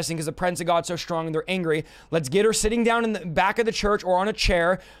manifesting because the presence of God's so strong and they're angry. Let's get her sitting down in the back of the church or on a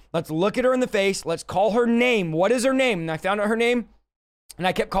chair. Let's look at her in the face. Let's call her name. What is her name? And I found out her name and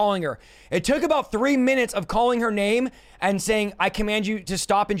I kept calling her. It took about 3 minutes of calling her name and saying, I command you to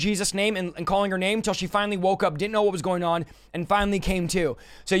stop in Jesus' name, and calling her name until she finally woke up, didn't know what was going on, and finally came to.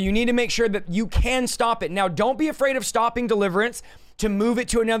 So you need to make sure that you can stop it. Now, don't be afraid of stopping deliverance to move it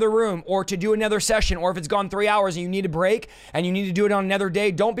to another room or to do another session, or if it's gone 3 hours and you need a break and you need to do it on another day,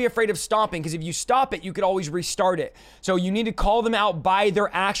 don't be afraid of stopping, because if you stop it, you could always restart it. So you need to call them out by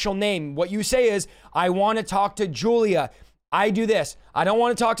their actual name. What you say is, I want to talk to Julia. I do this. I don't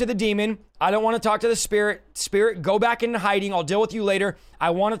want to talk to the demon. I don't want to talk to the spirit. Spirit, go back into hiding. I'll deal with you later.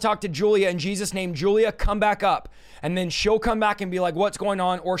 I want to talk to Julia in Jesus' name. Julia, come back up. And then she'll come back and be like, what's going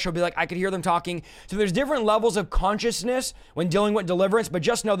on? Or she'll be like, I could hear them talking. So there's different levels of consciousness when dealing with deliverance, but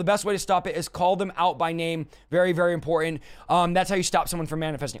just know the best way to stop it is call them out by name. Very, very important. That's how you stop someone from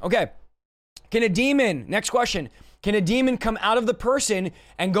manifesting. Okay. Can a demon, next question, Can a demon come out of the person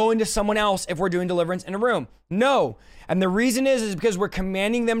and go into someone else if we're doing deliverance in a room? No. And the reason is because we're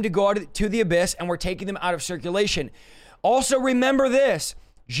commanding them to go out to the abyss and we're taking them out of circulation. Also remember this,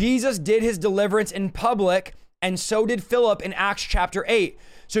 Jesus did his deliverance in public, and so did Philip in Acts chapter 8.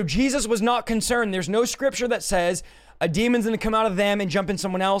 So Jesus was not concerned. There's no scripture that says a demon's gonna come out of them and jump in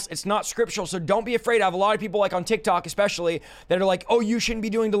someone else. It's not scriptural, so don't be afraid. I have a lot of people like on TikTok especially that are like, oh, you shouldn't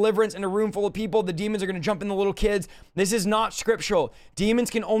be doing deliverance in a room full of people. The demons are gonna jump in the little kids. This is not scriptural. Demons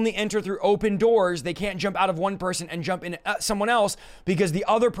can only enter through open doors. They can't jump out of one person and jump in someone else because the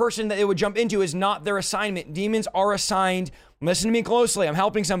other person that they would jump into is not their assignment. Demons are assigned, listen to me closely, I'm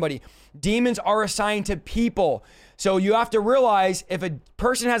helping somebody. Demons are assigned to people. So you have to realize if a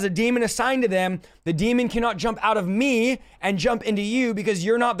person has a demon assigned to them, the demon cannot jump out of me and jump into you because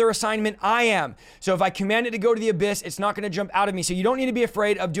you're not their assignment, I am. So if I command it to go to the abyss, it's not going to jump out of me. So you don't need to be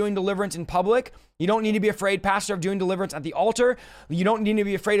afraid of doing deliverance in public. You don't need to be afraid, pastor, of doing deliverance at the altar. You don't need to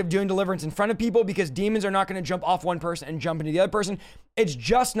be afraid of doing deliverance in front of people because demons are not going to jump off one person and jump into the other person. It's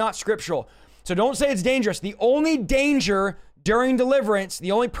just not scriptural. So don't say it's dangerous. The only danger during deliverance,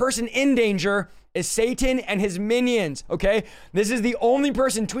 the only person in danger is Satan and his minions, okay? This is the only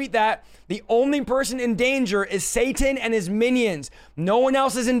person, tweet that. The only person in danger is Satan and his minions. No one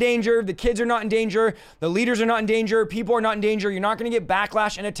else is in danger. The kids are not in danger. The leaders are not in danger. People are not in danger. You're not going to get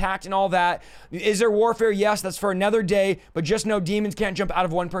backlash and attacked and all that. Is there warfare? Yes, that's for another day, but just know demons can't jump out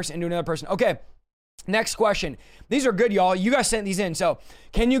of one person into another person. Okay. Next question. These are good, y'all. You guys sent these in. So,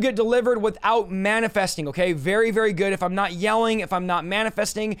 can you get delivered without manifesting? Okay, very, very good. If I'm not yelling, if I'm not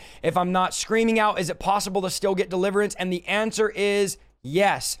manifesting, if I'm not screaming out, is it possible to still get deliverance? And the answer is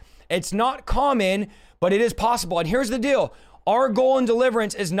yes. It's not common, but it is possible. And here's the deal. Our goal in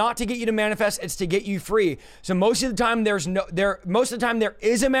deliverance is not to get you to manifest, it's to get you free. So most of the time there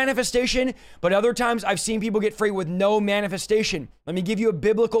is a manifestation, but other times I've seen people get free with no manifestation. Let me give you a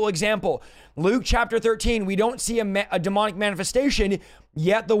biblical example. Luke chapter 13, we don't see a demonic manifestation,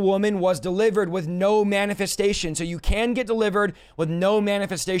 yet the woman was delivered with no manifestation. So you can get delivered with no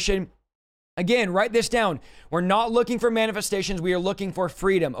manifestation. Again, write this down. We're not looking for manifestations. We are looking for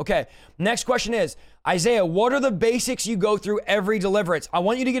freedom. Okay. Next question is, Isaiah, what are the basics you go through every deliverance? I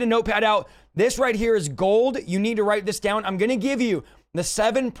want you to get a notepad out. This right here is gold. You need to write this down. I'm going to give you the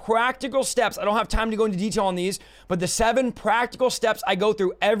 7 practical steps. I don't have time to go into detail on these, but the 7 practical steps I go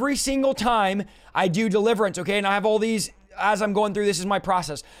through every single time I do deliverance. Okay. And I have all these as I'm going through. This is my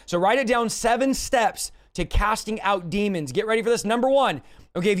process. So write it down, 7 steps to casting out demons. Get ready for this. Number 1.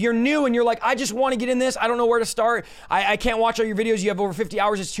 Okay, if you're new and you're like, I just want to get in this, I don't know where to start, I can't watch all your videos, you have over 50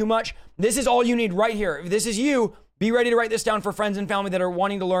 hours, it's too much. This is all you need right here. If this is you, be ready to write this down for friends and family that are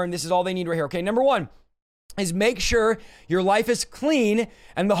wanting to learn. This is all they need right here. Okay, number 1 is make sure your life is clean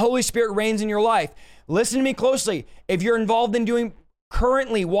and the Holy Spirit reigns in your life. Listen to me closely. If you're involved in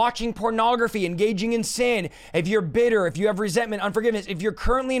currently watching pornography, engaging in sin, if you're bitter, if you have resentment, unforgiveness, if you're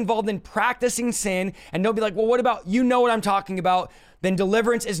currently involved in practicing sin, and don't be like, well, what about, you know what I'm talking about, then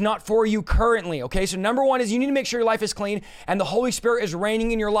deliverance is not for you currently, okay? So number 1 is you need to make sure your life is clean and the Holy Spirit is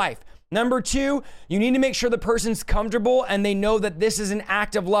reigning in your life. Number 2, you need to make sure the person's comfortable and they know that this is an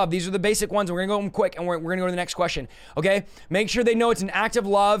act of love. These are the basic ones. We're gonna go over them quick and we're gonna go to the next question, okay? Make sure they know it's an act of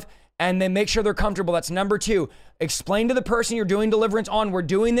love and then make sure they're comfortable. That's number 2. Explain to the person you're doing deliverance on, we're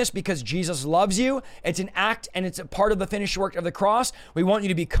doing this because Jesus loves you. It's an act and it's a part of the finished work of the cross. We want you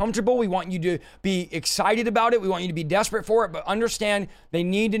to be comfortable. We want you to be excited about it. We want you to be desperate for it, but understand they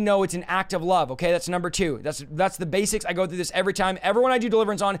need to know it's an act of love, okay? That's number 2. That's the basics. I go through this every time. Everyone I do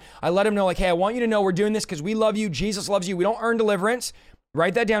deliverance on, I let them know like, hey, I want you to know we're doing this because we love you. Jesus loves you. We don't earn deliverance.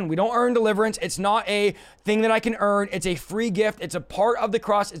 Write that down. We don't earn deliverance. It's not a thing that I can earn. It's a free gift. It's a part of the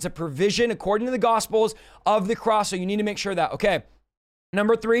cross. It's a provision according to the Gospels of the cross. So you need to make sure that. Okay.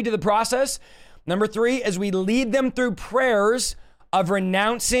 Number 3 to the process. Number 3 is we lead them through prayers of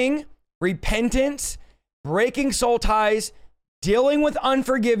renouncing, repentance, breaking soul ties, dealing with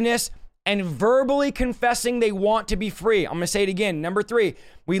unforgiveness, and verbally confessing they want to be free. I'm going to say it again. Number 3,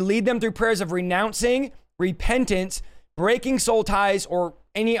 we lead them through prayers of renouncing, repentance, breaking soul ties or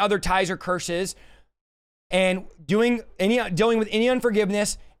any other ties or curses, and dealing with any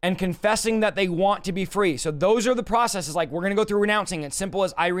unforgiveness and confessing that they want to be free. So those are the processes. Like we're going to go through renouncing. It's simple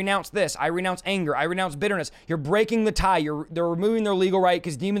as I renounce this. I renounce anger. I renounce bitterness. You're breaking the tie. They're removing their legal right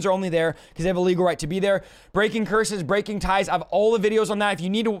because demons are only there because they have a legal right to be there. Breaking curses, breaking ties. I have all the videos on that. If you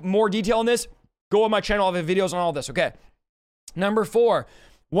need more detail on this, go on my channel. I have videos on all this. Okay. Number 4,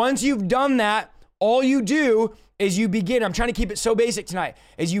 once you've done that, all you do is you begin, I'm trying to keep it so basic tonight,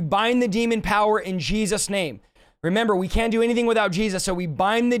 is you bind the demon power in Jesus' name. Remember, we can't do anything without Jesus, so we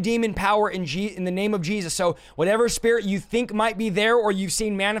bind the demon power in the name of Jesus. So whatever spirit you think might be there or you've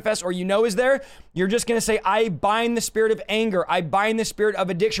seen manifest or you know is there, you're just going to say, I bind the spirit of anger. I bind the spirit of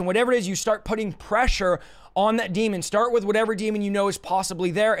addiction. Whatever it is, you start putting pressure on that demon. Start with whatever demon you know is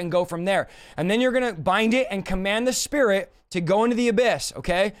possibly there and go from there. And then you're going to bind it and command the spirit to go into the abyss,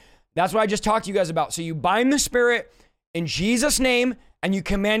 okay? That's what I just talked to you guys about. So you bind the spirit in Jesus' name and you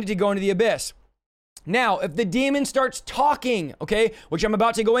command it to go into the abyss. Now, if the demon starts talking, okay, which I'm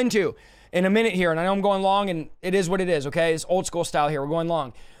about to go into in a minute here, and I know I'm going long and it is what it is, okay? It's old school style here. We're going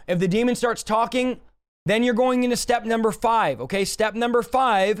long. If the demon starts talking, then you're going into step number 5, okay? Step number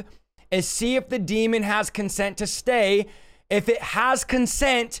 5 is see if the demon has consent to stay. If it has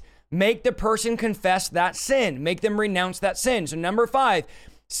consent, make the person confess that sin. Make them renounce that sin. So number 5,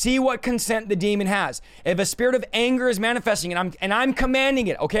 see what consent the demon has. If a spirit of anger is manifesting and I'm commanding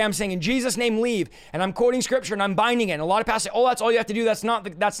it, okay, I'm saying in Jesus' name leave, and I'm quoting scripture and I'm binding it. And a lot of pastors say, oh, that's all you have to do. That's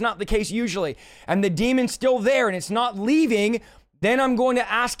not the case usually. And the demon's still there and it's not leaving. Then I'm going to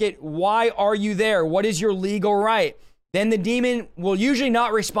ask it, why are you there? What is your legal right? Then the demon will usually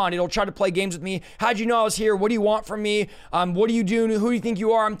not respond. It'll try to play games with me. How'd you know I was here? What do you want from me? What do you do? Who do you think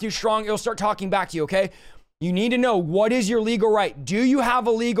you are? I'm too strong. It'll start talking back to you, okay? You need to know, what is your legal right? Do you have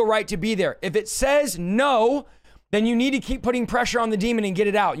a legal right to be there? If it says no, then you need to keep putting pressure on the demon and get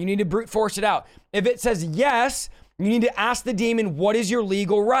it out. You need to brute force it out. If it says yes, you need to ask the demon, what is your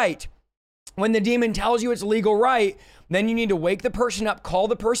legal right? When the demon tells you it's legal right, then you need to wake the person up, call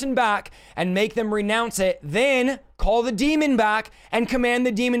the person back, and make them renounce it. Then call the demon back and command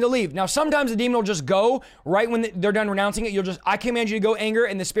the demon to leave. Now, sometimes the demon will just go right when they're done renouncing it. I command you to go, anger,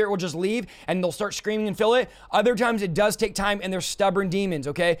 and the spirit will just leave and they'll start screaming and fill it. Other times it does take time and they're stubborn demons,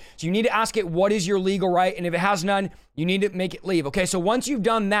 okay? So you need to ask it, what is your legal right? And if it has none, you need to make it leave, okay? So once you've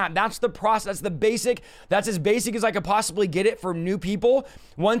done that, that's the process, that's as basic as I could possibly get it for new people.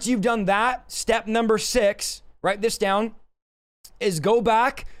 Once you've done that, step number 6, write this down, is go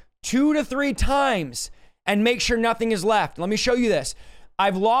back 2 to 3 times and make sure nothing is left. Let me show you this.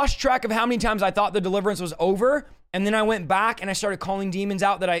 I've lost track of how many times I thought the deliverance was over, and then I went back and I started calling demons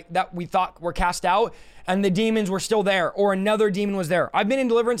out that we thought were cast out, and the demons were still there, or another demon was there. I've been in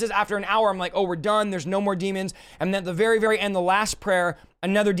deliverances after an hour. I'm like, oh, we're done. There's no more demons. And then at the very, very end, the last prayer,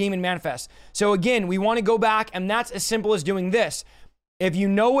 another demon manifests. So again, we want to go back, and that's as simple as doing this. If you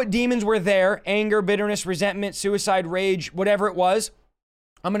know what demons were there, anger, bitterness, resentment, suicide, rage, whatever it was,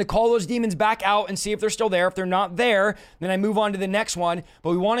 I'm going to call those demons back out and see if they're still there. If they're not there, then I move on to the next one.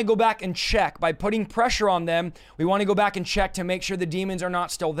 But we want to go back and check. By putting pressure on them, we want to go back and check to make sure the demons are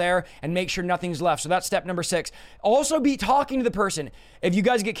not still there and make sure nothing's left. So that's step number 6. Also be talking to the person. If you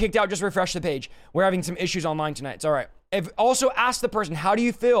guys get kicked out, just refresh the page. We're having some issues online tonight. It's all right. Also ask the person, how do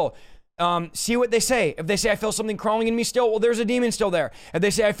you feel? See what they say. If they say, I feel something crawling in me still, well, there's a demon still there. If they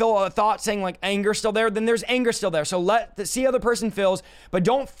say, I feel a thought saying like anger still there, then there's anger still there. So see how the person feels, but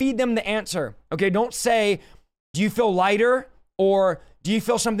don't feed them the answer. Okay. Don't say, do you feel lighter? Or do you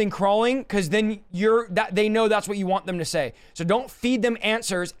feel something crawling? Because then they know that's what you want them to say. So don't feed them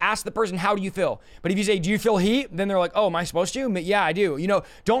answers. Ask the person, how do you feel? But if you say, do you feel heat? Then they're like, oh, am I supposed to? Yeah, I do.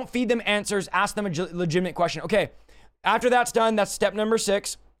 Don't feed them answers. Ask them a legitimate question. Okay. After that's done, that's step number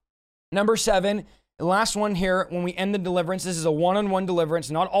 6. Number 7, the last one here, when we end the deliverance, this is a one-on-one deliverance,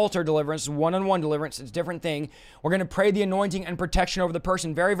 not altar deliverance, one-on-one deliverance. It's a different thing. We're going to pray the anointing and protection over the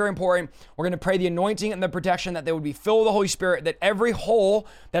person. Very, very important. We're going to pray the anointing and the protection that they would be filled with the Holy Spirit, that every hole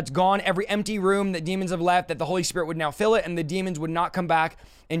that's gone, every empty room that demons have left, that the Holy Spirit would now fill it and the demons would not come back.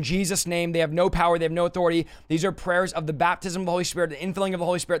 In Jesus' name, they have no power. They have no authority. These are prayers of the baptism of the Holy Spirit, the infilling of the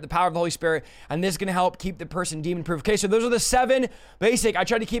Holy Spirit, the power of the Holy Spirit. And this is going to help keep the person demon-proof. Okay, so those are the 7 basic. I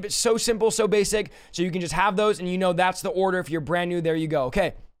tried to keep it so simple, so basic, so you can just have those and that's the order. If you're brand new, there you go.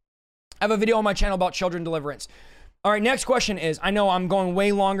 Okay, I have a video on my channel about children deliverance. All right, next question is, I know I'm going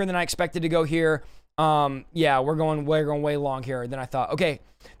way longer than I expected to go here. We're going way long here than I thought. Okay,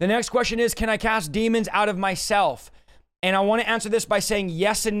 the next question is, can I cast demons out of myself? And I want to answer this by saying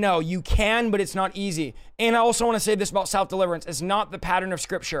yes and no. You can, but it's not easy. And I also want to say this about self-deliverance. It's not the pattern of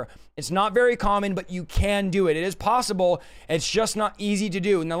scripture. It's not very common, but you can do it. It is possible. It's just not easy to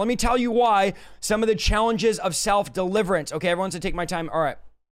do. Now, let me tell you why some of the challenges of self-deliverance. Okay, everyone's going to take my time. All right.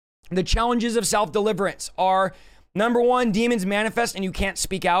 The challenges of self-deliverance are, number 1, demons manifest and you can't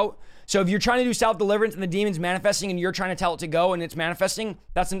speak out. So if you're trying to do self-deliverance and the demon's manifesting and you're trying to tell it to go and it's manifesting,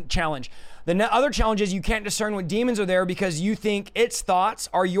 that's a challenge. The other challenge is you can't discern what demons are there because you think its thoughts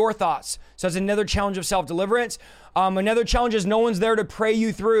are your thoughts. So that's another challenge of self-deliverance. Another challenge is no one's there to pray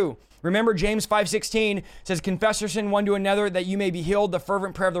you through. Remember, James 5:16 says, confess your sin one to another that you may be healed. The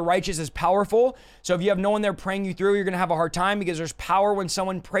fervent prayer of the righteous is powerful. So if you have no one there praying you through, you're going to have a hard time because there's power when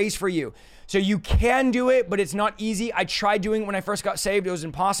someone prays for you. So you can do it, but it's not easy. I tried doing it when I first got saved. It was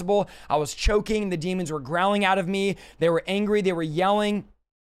impossible. I was choking. The demons were growling out of me. They were angry. They were yelling.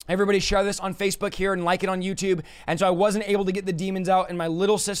 Everybody share this on Facebook here and like it on YouTube. And so I wasn't able to get the demons out, and my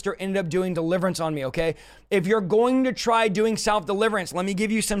little sister ended up doing deliverance on me, okay? If you're going to try doing self-deliverance, let me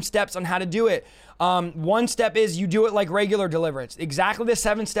give you some steps on how to do it. One step is you do it like regular deliverance. Exactly the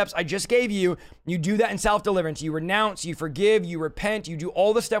 7 steps I just gave you. You do that in self-deliverance. You renounce, you forgive, you repent, you do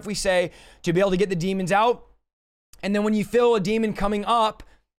all the stuff we say to be able to get the demons out. And then when you feel a demon coming up,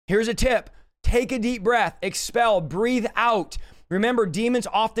 here's a tip. Take a deep breath, expel, breathe out. Remember, demons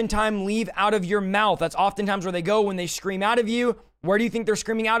oftentimes leave out of your mouth. That's oftentimes where they go when they scream out of you. Where do you think they're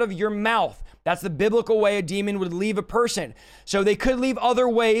screaming out of? Your mouth. That's the biblical way a demon would leave a person. So they could leave other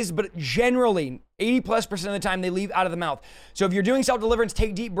ways, but generally, 80+% of the time, they leave out of the mouth. So if you're doing self-deliverance,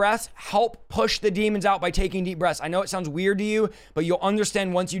 take deep breaths. Help push the demons out by taking deep breaths. I know it sounds weird to you, but you'll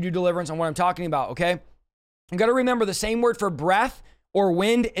understand once you do deliverance on what I'm talking about, okay? You got to remember the same word for breath or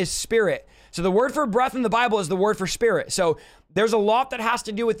wind is spirit. So the word for breath in the Bible is the word for spirit. So there's a lot that has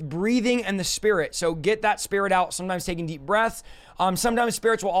to do with breathing and the spirit. So get that spirit out, sometimes taking deep breaths. Sometimes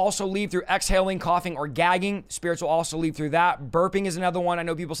spirits will also leave through exhaling, coughing, or gagging. Spirits will also leave through that. Burping is another one. I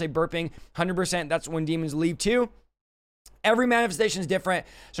know people say burping, 100%. That's when demons leave too. Every manifestation is different.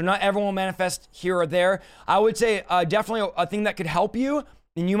 So not everyone will manifest here or there. I would say definitely a thing that could help you,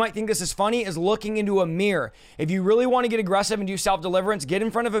 and you might think this is funny, is looking into a mirror. If you really want to get aggressive and do self-deliverance, get in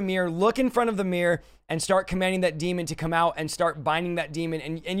front of a mirror, look in front of the mirror, and start commanding that demon to come out and start binding that demon.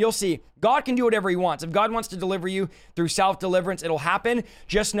 And you'll see, God can do whatever he wants. If God wants to deliver you through self-deliverance, it'll happen.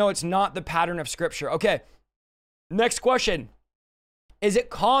 Just know it's not the pattern of Scripture. Okay, next question. Is it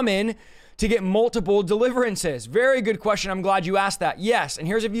common to get multiple deliverances? Very good question. I'm glad you asked that. Yes, and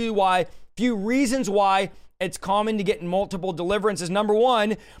here's a few reasons why it's common to get multiple deliverances. Number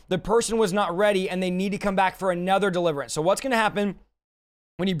one, the person was not ready and they need to come back for another deliverance. So what's going to happen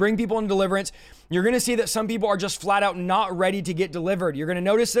when you bring people into deliverance? You're going to see that some people are just flat out not ready to get delivered. You're going to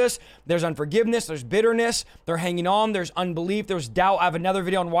notice this. There's unforgiveness, there's bitterness, they're hanging on, there's unbelief, there's doubt. I have another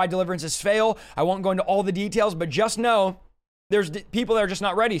video on why deliverances fail. I won't go into all the details, but just know there's people that are just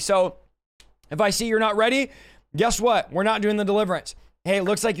not ready. So if I see you're not ready, guess what? We're not doing the deliverance. Hey, it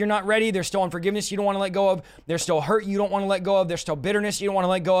looks like you're not ready. There's still unforgiveness you don't want to let go of. There's still hurt you don't want to let go of. There's still bitterness you don't want to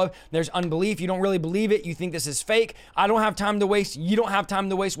let go of. There's unbelief. You don't really believe it. You think this is fake. I don't have time to waste. You don't have time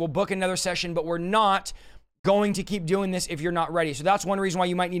to waste. We'll book another session, but we're not going to keep doing this if you're not ready. So that's one reason why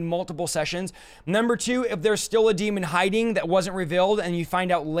you might need multiple sessions. Number two, if there's still a demon hiding that wasn't revealed and you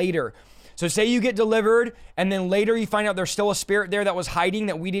find out later. So say you get delivered and then later you find out there's still a spirit there that was hiding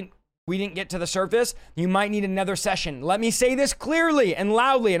that we didn't get to the surface, you might need another session. Let me say this clearly and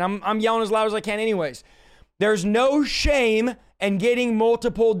loudly, and I'm yelling as loud as I can anyways. There's no shame in getting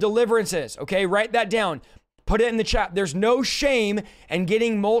multiple deliverances, okay? Write that down. Put it in the chat. There's no shame in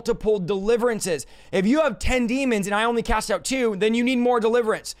getting multiple deliverances. If you have 10 demons and I only cast out 2, then you need more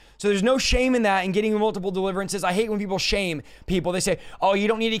deliverance. So there's no shame in that in getting multiple deliverances. I hate when people shame people. They say, oh, you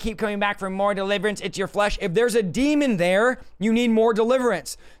don't need to keep coming back for more deliverance. It's your flesh. If there's a demon there, you need more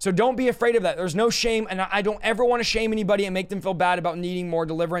deliverance. So don't be afraid of that. There's no shame. And I don't ever want to shame anybody and make them feel bad about needing more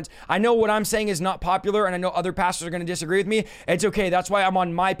deliverance. I know what I'm saying is not popular, and I know other pastors are going to disagree with me. It's okay. That's why I'm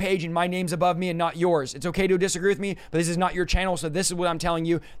on my page and my name's above me and not yours. It's okay to disagree with me, but this is not your channel. So this is what I'm telling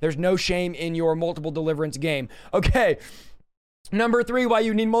you. There's no shame in your multiple deliverance game. Okay. Number 3, why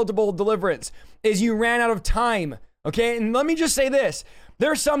you need multiple deliverance is you ran out of time. Okay. And let me just say this.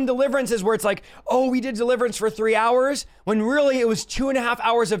 There's some deliverances where it's like, oh, we did deliverance for 3 hours, when really it was 2.5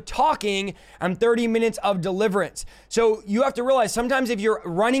 hours of talking and 30 minutes of deliverance. So you have to realize sometimes if you're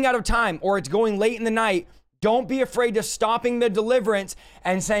running out of time or it's going late in the night, don't be afraid of stopping the deliverance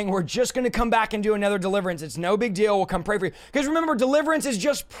and saying, we're just going to come back and do another deliverance. It's no big deal. We'll come pray for you. Because remember, deliverance is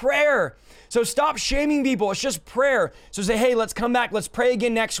just prayer. So stop shaming people. It's just prayer. So say, hey, let's come back. Let's pray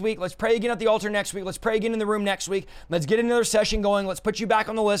again next week. Let's pray again at the altar next week. Let's pray again in the room next week. Let's get another session going. Let's put you back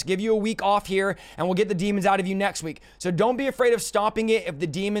on the list, give you a week off here, and we'll get the demons out of you next week. So don't be afraid of stopping it if the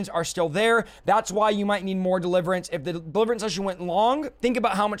demons are still there. That's why you might need more deliverance. If the deliverance session went long, think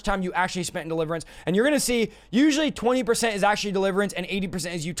about how much time you actually spent in deliverance. And you're going to see usually 20% is actually deliverance and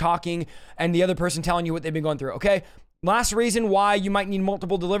 80% is you talking and the other person telling you what they've been going through, okay? Last reason why you might need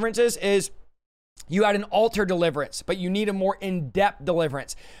multiple deliverances is you had an altar deliverance, but you need a more in-depth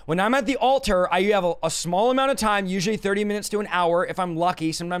deliverance. When I'm at the altar, I have a small amount of time, usually 30 minutes to an hour, if I'm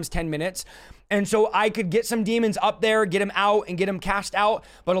lucky, sometimes 10 minutes. And so I could get some demons up there, get them out and get them cast out.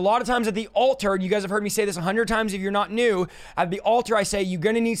 But a lot of times at the altar, you guys have heard me say this 100 times if you're not new, at the altar I say you're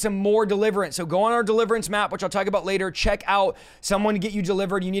going to need some more deliverance. So go on our deliverance map, which I'll talk about later. Check out someone to get you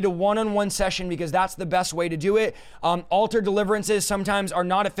delivered. You need a one-on-one session because that's the best way to do it. Altar deliverances sometimes are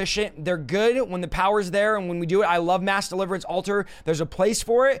not efficient. They're good when the power's there and when we do it. I love mass deliverance altar. There's a place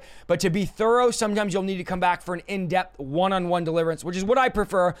for it. But to be thorough, sometimes you'll need to come back for an in-depth one-on-one deliverance, which is what I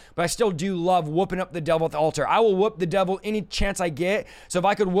prefer, but I still do love whooping up the devil at the altar. I will whoop the devil any chance I get. So if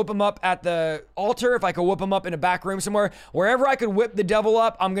I could whoop him up at the altar, if I could whoop him up in a back room somewhere, wherever I could whip the devil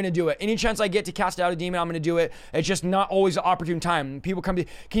up, I'm going to do it. Any chance I get to cast out a demon, I'm going to do it. It's just not always an opportune time. People come to,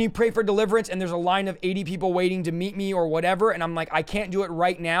 can you pray for deliverance? And there's a line of 80 people waiting to meet me or whatever. And I'm like, I can't do it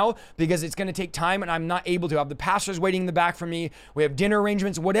right now because it's going to take time and I'm not able to. I have the pastors waiting in the back for me. We have dinner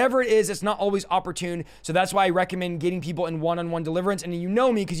arrangements, whatever it is, it's not always opportune. So that's why I recommend getting people in one-on-one deliverance. And you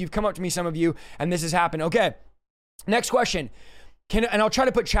know me because you've come up to me, some of you, and this has happened. Okay, next question. And I'll try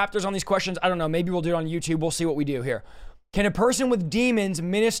to put chapters on these questions. I don't know. Maybe we'll do it on YouTube. We'll see what we do here. Can a person with demons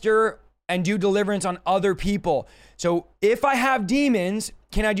minister and do deliverance on other people? So if I have demons,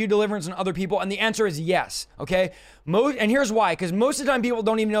 can I do deliverance on other people? And the answer is yes, okay? And here's why, because most of the time people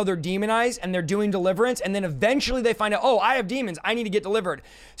don't even know they're demonized and they're doing deliverance, and then eventually they find out, oh, I have demons, I need to get delivered.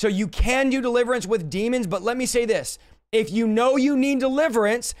 So you can do deliverance with demons, but let me say this. If you know you need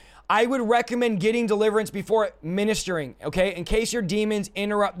deliverance, I would recommend getting deliverance before ministering, okay? In case your demons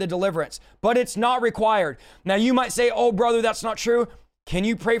interrupt the deliverance, but it's not required. Now you might say, oh brother, that's not true. Can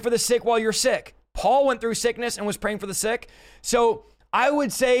you pray for the sick while you're sick? Paul went through sickness and was praying for the sick. So I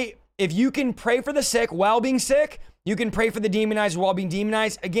would say if you can pray for the sick while being sick, you can pray for the demonized while being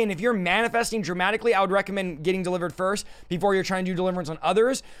demonized. Again, if you're manifesting dramatically, I would recommend getting delivered first before you're trying to do deliverance on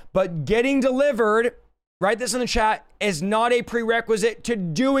others. But getting delivered, write this in the chat, is not a prerequisite to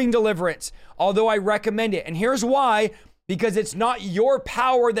doing deliverance, although I recommend it. And here's why, because it's not your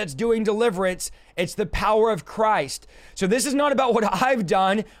power that's doing deliverance, it's the power of Christ. So this is not about what I've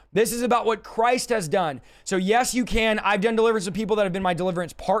done, this is about what Christ has done. So yes, you can. I've done deliverance with people that have been my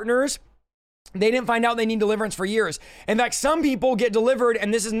deliverance partners. They didn't find out they need deliverance for years. In fact, some people get delivered,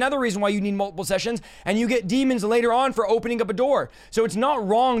 and this is another reason why you need multiple sessions, and you get demons later on for opening up a door. So it's not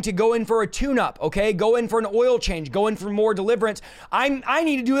wrong to go in for a tune-up, okay? Go in for an oil change, go in for more deliverance. I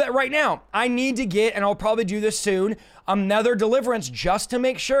need to do that right now. I need to get, and I'll probably do this soon, another deliverance just to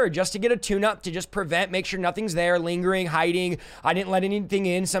make sure, just to get a tune-up, to just prevent, make sure nothing's there, lingering, hiding. I didn't let anything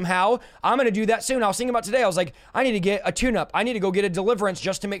in somehow. I'm going to do that soon. I was thinking about today. I was like, I need to get a tune-up. I need to go get a deliverance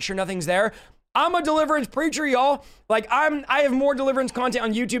just to make sure nothing's there. I'm a deliverance preacher, y'all. Like I have more deliverance content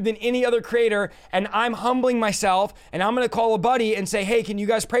on YouTube than any other creator, and I'm humbling myself, and I'm going to call a buddy and say, hey, can you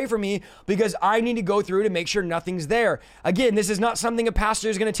guys pray for me? Because I need to go through to make sure nothing's there. Again, this is not something a pastor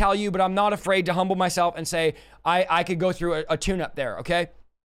is going to tell you, but I'm not afraid to humble myself and say, I could go through a tune-up there, okay?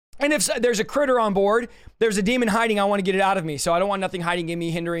 And if there's a critter on board, there's a demon hiding, I want to get it out of me. So I don't want nothing hiding in me,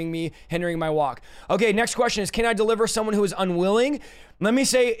 hindering my walk. Okay, next question is, can I deliver someone who is unwilling? Let me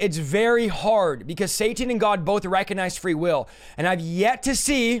say it's very hard because Satan and God both recognize free will. And I've yet to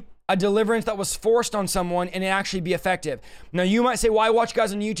see a deliverance that was forced on someone and it actually be effective. Now you might say, well, I watch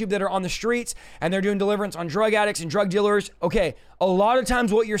guys on YouTube that are on the streets and they're doing deliverance on drug addicts and drug dealers. Okay, a lot of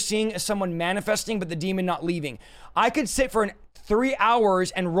times what you're seeing is someone manifesting, but the demon not leaving. I could sit for 3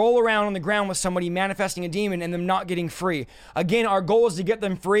 hours and roll around on the ground with somebody manifesting a demon and them not getting free. Again, our goal is to get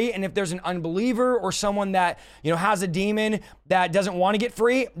them free. And if there's an unbeliever or someone that, has a demon that doesn't want to get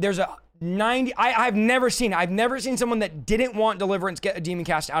free, there's a 90, I've never seen someone that didn't want deliverance get a demon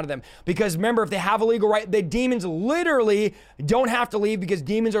cast out of them. Because remember, if they have a legal right, the demons literally don't have to leave because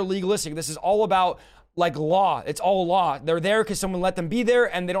demons are legalistic. This is all about like law. It's all law. They're there because someone let them be there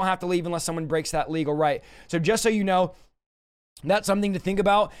and they don't have to leave unless someone breaks that legal right. So just so you know, that's something to think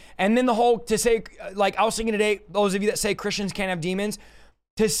about. And then to say, like I was thinking today, those of you that say Christians can't have demons,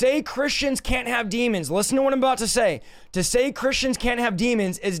 to say Christians can't have demons, listen to what I'm about to say. To say Christians can't have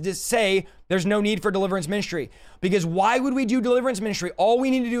demons is to say there's no need for deliverance ministry. Because why would we do deliverance ministry? All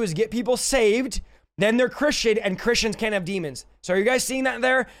we need to do is get people saved, then they're Christian, and Christians can't have demons. So are you guys seeing that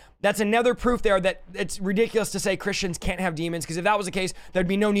there? That's another proof there that it's ridiculous to say Christians can't have demons, because if that was the case, there'd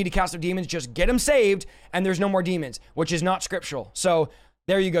be no need to cast out demons. Just get them saved and there's no more demons, which is not scriptural. So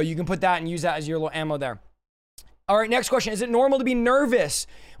there you go. You can put that and use that as your little ammo there. All right, next question. Is it normal to be nervous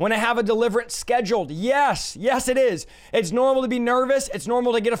when I have a deliverance scheduled? Yes, it is. It's normal to be nervous. It's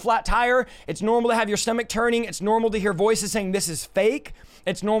normal to get a flat tire. It's normal to have your stomach turning. It's normal to hear voices saying this is fake.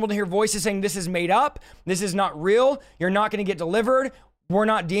 It's normal to hear voices saying this is made up. This is not real. You're not going to get delivered. We're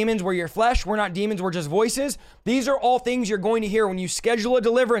not demons, we're your flesh. We're not demons, we're just voices. These are all things you're going to hear when you schedule a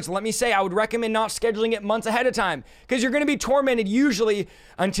deliverance. Let me say, I would recommend not scheduling it months ahead of time because you're going to be tormented usually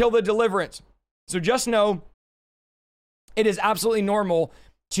until the deliverance. So just know it is absolutely normal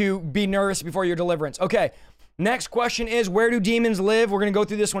to be nervous before your deliverance. Okay, next question is, where do demons live? We're going to go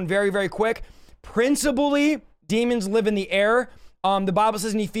through this one very, very quick. Principally, demons live in the air. The Bible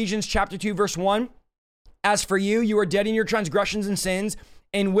says in Ephesians chapter 2, verse 1, as for you, you are dead in your transgressions and sins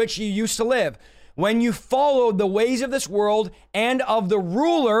in which you used to live. When you followed the ways of this world and of the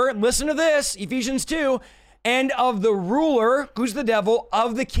ruler, listen to this, Ephesians 2, and of the ruler, who's the devil,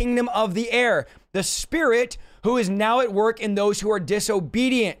 of the kingdom of the air, the spirit who is now at work in those who are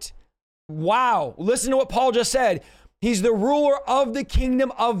disobedient. Wow. Listen to what Paul just said. He's the ruler of the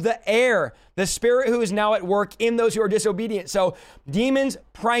kingdom of the air, the spirit who is now at work in those who are disobedient. So demons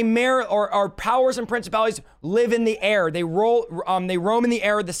or powers and principalities live in the air. They roam in the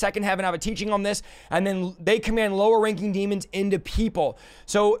air. The second heaven, I have a teaching on this, and then they command lower ranking demons into people.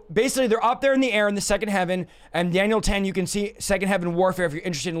 So basically they're up there in the air in the second heaven, and Daniel 10, you can see second heaven warfare if you're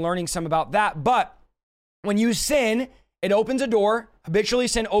interested in learning some about that. But when you sin, it opens a door. Habitually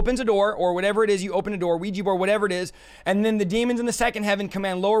sin opens a door, or whatever it is, you open a door, Ouija board, whatever it is, and then the demons in the second heaven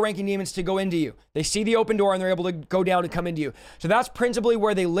command lower ranking demons to go into you. They see the open door and they're able to go down and come into you. So that's principally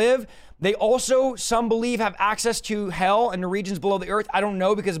where they live. They also, some believe, have access to hell and the regions below the earth. I don't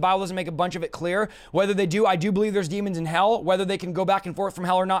know because the Bible doesn't make a bunch of it clear. Whether they do, I do believe there's demons in hell. Whether they can go back and forth from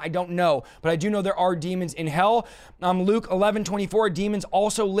hell or not, I don't know. But I do know there are demons in hell. Luke 11:24, demons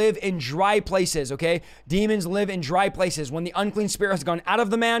also live in dry places, okay? Demons live in dry places. When the unclean spirit has gone out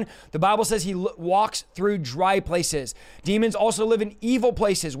of the man, the Bible says he walks through dry places. Demons also live in evil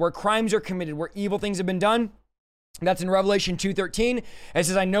places where crimes are committed, where evil things have been done. That's in Revelation 2:13. It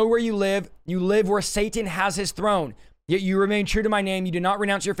says, I know where you live. You live where Satan has his throne. Yet you remain true to my name. You do not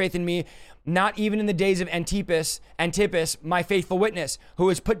renounce your faith in me, not even in the days of Antipas, my faithful witness, who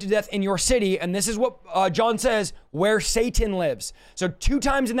was put to death in your city. And this is what John says, where Satan lives. So 2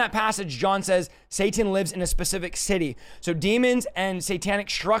 times in that passage, John says Satan lives in a specific city. So demons and satanic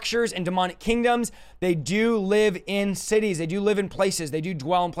structures and demonic kingdoms, they do live in cities. They do live in places. They do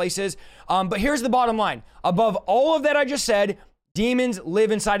dwell in places. But here's the bottom line. Above all of that I just said, demons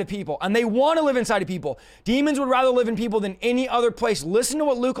live inside of people, and they want to live inside of people. Demons would rather live in people than any other place. Listen to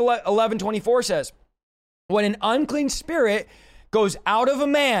what Luke 11:24 says. When an unclean spirit goes out of a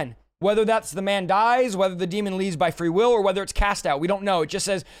man, whether that's the man dies, whether the demon leaves by free will, or whether it's cast out, we don't know. It just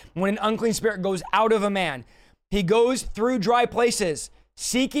says when an unclean spirit goes out of a man, he goes through dry places,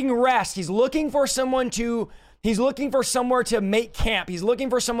 seeking rest. He's looking for somewhere to make camp. He's looking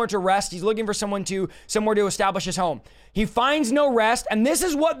for somewhere to rest. He's looking for somewhere to establish his home. He finds no rest. And this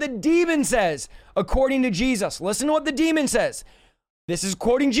is what the demon says, according to Jesus. Listen to what the demon says. This is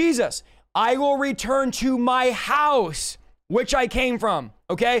quoting Jesus. I will return to my house, which I came from.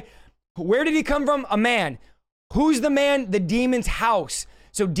 Okay. Where did he come from? A man. Who's the man? The demon's house.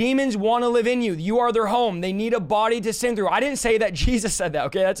 So demons want to live in you. You are their home. They need a body to sin through. I didn't say that. Jesus said that,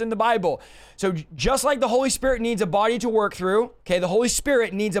 okay? That's in the Bible. So just like the Holy Spirit needs a body to work through, okay? The Holy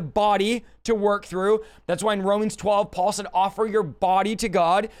Spirit needs a body to work through. That's why in Romans 12, Paul said, offer your body to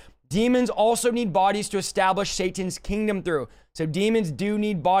God. Demons also need bodies to establish Satan's kingdom through. So demons do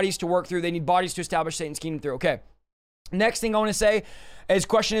need bodies to work through. They need bodies to establish Satan's kingdom through, okay? Next thing I want to say is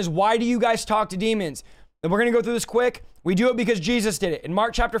question is, why do you guys talk to demons? And we're going to go through this quick. We do it because Jesus did it. In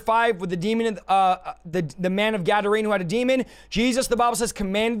Mark chapter 5, with the demon, the man of Gadarene who had a demon, Jesus, the Bible says,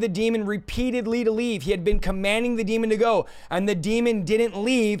 commanded the demon repeatedly to leave. He had been commanding the demon to go, and the demon didn't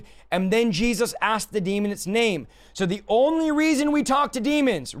leave. And then Jesus asked the demon its name. So the only reason we talk to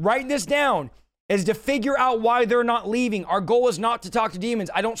demons, write this down, is to figure out why they're not leaving. Our goal is not to talk to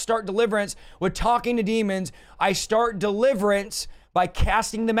demons. I don't start deliverance with talking to demons. I start deliverance by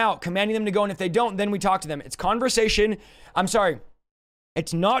casting them out, commanding them to go. And if they don't, then we talk to them. It's conversation. I'm sorry.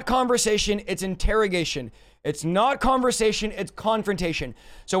 It's not conversation. It's interrogation. It's not conversation. It's confrontation.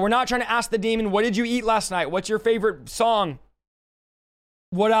 So we're not trying to ask the demon, what did you eat last night? What's your favorite song?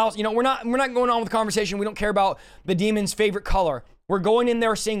 What else? You know, we're not going on with conversation. We don't care about the demon's favorite color. We're going in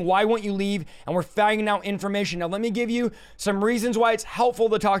there saying, why won't you leave? And we're finding out information. Now, let me give you some reasons why it's helpful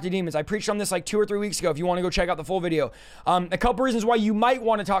to talk to demons. I preached on this like 2 or 3 weeks ago. If you want to go check out the full video. A couple reasons why you might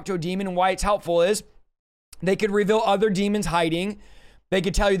want to talk to a demon and why it's helpful is they could reveal other demons hiding. They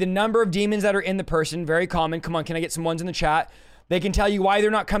could tell you the number of demons that are in the person. Very common. Come on, can I get some ones in the chat? They can tell you why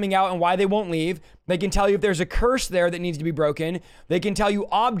they're not coming out and why they won't leave. They can tell you if there's a curse there that needs to be broken. They can tell you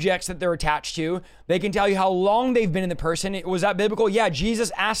objects that they're attached to. They can tell you how long they've been in the person. Was that biblical? Yeah,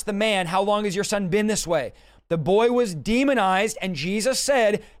 Jesus asked the man, how long has your son been this way? The boy was demonized, and Jesus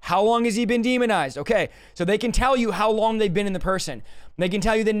said, how long has he been demonized? Okay, so they can tell you how long they've been in the person. They can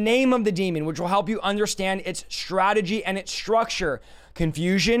tell you the name of the demon, which will help you understand its strategy and its structure.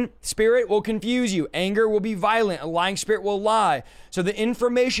 Confusion spirit will confuse you. Anger will be violent. A lying spirit will lie. So the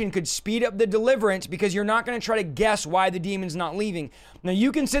information could speed up the deliverance because you're not going to try to guess why the demon's not leaving. Now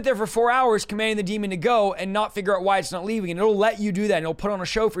you can sit there for 4 hours commanding the demon to go and not figure out why it's not leaving. And it'll let you do that and it'll put on a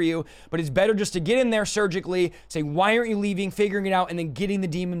show for you. But it's better just to get in there surgically, say, why aren't you leaving, figuring it out, and then getting the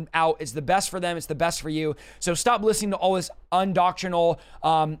demon out. It's the best for them. It's the best for you. So stop listening to all this undoctrinal,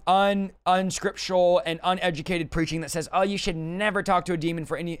 unscriptural, and uneducated preaching that says, oh, you should never talk to a demon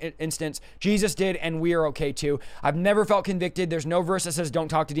for any instance. Jesus did, and we are okay too. I've never felt convicted. There's no verse that says don't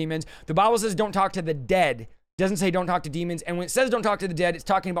talk to demons. The Bible says don't talk to the dead. It doesn't say don't talk to demons. And when it says don't talk to the dead, it's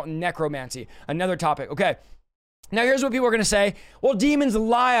talking about necromancy, another topic. Okay. Now here's what people are going to say. Well, demons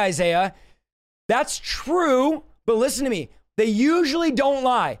lie, Isaiah. That's true, but listen to me. They usually don't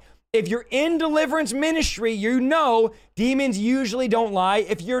lie. If you're in deliverance ministry, you know demons usually don't lie.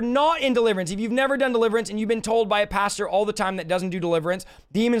 If you're not in deliverance, if you've never done deliverance and you've been told by a pastor all the time that doesn't do deliverance,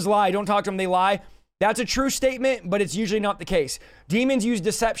 demons lie, don't talk to them, they lie. That's a true statement, but it's usually not the case. Demons use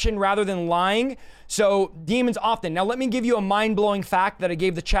deception rather than lying. So demons often. Now let me give you a mind-blowing fact that I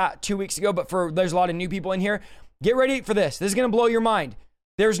gave the chat 2 weeks ago, but there's a lot of new people in here. Get ready for this. This is going to blow your mind.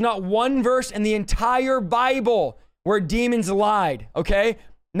 There's not one verse in the entire Bible where demons lied, okay?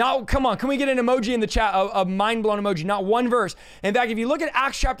 Now, come on, can we get an emoji in the chat, a mind-blown emoji? Not one verse. In fact, if you look at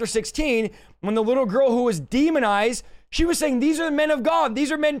Acts chapter 16, when the little girl who was demonized, she was saying, these are the men of God.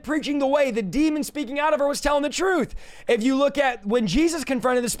 These are men preaching the way. The demon speaking out of her was telling the truth. If you look at when Jesus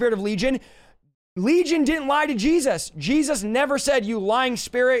confronted the spirit of Legion, Legion didn't lie to Jesus. Jesus never said, you lying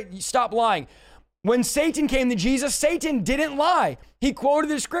spirit, stop lying. When Satan came to Jesus, Satan didn't lie. He quoted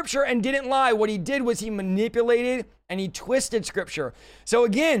the scripture and didn't lie. What he did was he manipulated and he twisted scripture. So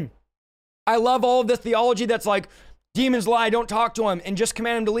again, I love all of the theology that's like, demons lie, don't talk to them, and just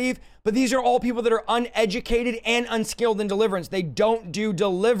command them to leave. But these are all people that are uneducated and unskilled in deliverance. They don't do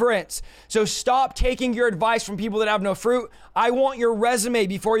deliverance. So stop taking your advice from people that have no fruit. I want your resume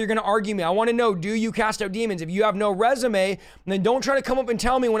before you're going to argue me. I want to know, do you cast out demons? If you have no resume, then don't try to come up and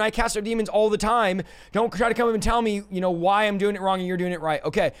tell me when I cast out demons all the time. Don't try to come up and tell me, why I'm doing it wrong and you're doing it right.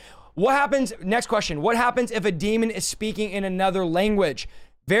 Okay. What happens? Next question. What happens if a demon is speaking in another language?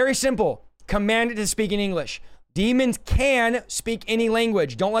 Very simple. Command it to speak in English. Demons can speak any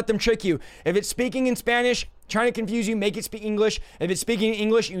language. Don't let them trick you. If it's speaking in Spanish, trying to confuse you, make it speak English. If it's speaking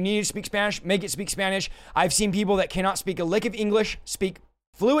English, you need to speak Spanish, make it speak Spanish. I've seen people that cannot speak a lick of English, speak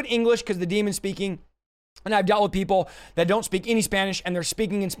fluent English because the demon's speaking. And I've dealt with people that don't speak any Spanish and they're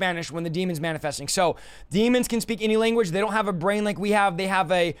speaking in Spanish when the demon's manifesting. So demons can speak any language. They don't have a brain like we have. They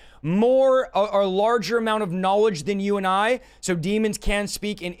have a larger amount of knowledge than you and I. So demons can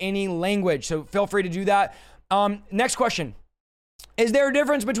speak in any language. So feel free to do that. Next question. Is there a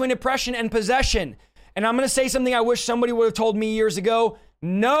difference between oppression and possession? And I'm going to say something I wish somebody would have told me years ago.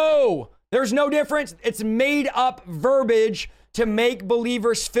 No, there's no difference. It's made up verbiage to make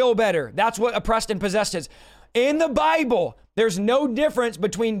believers feel better. That's what oppressed and possessed is. In the Bible, there's no difference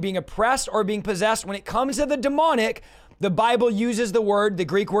between being oppressed or being possessed. When it comes to the demonic, the Bible uses the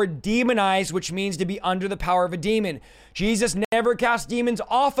Greek word demonize, which means to be under the power of a demon. Jesus never cast demons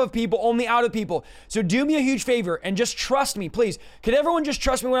off of people, only out of people. So do me a huge favor and just trust me, please. Could everyone just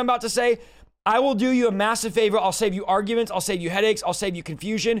trust me what I'm about to say? I will do you a massive favor. I'll save you arguments. I'll save you headaches. I'll save you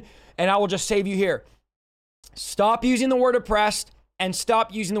confusion. And I will just save you here. Stop using the word oppressed and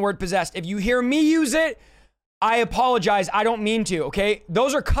stop using the word possessed. If you hear me use it, I apologize. I don't mean to, okay?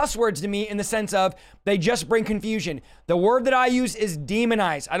 Those are cuss words to me in the sense of they just bring confusion. The word that I use is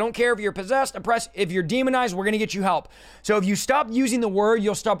demonize. I don't care if you're possessed, oppressed. If you're demonized, we're going to get you help. So if you stop using the word,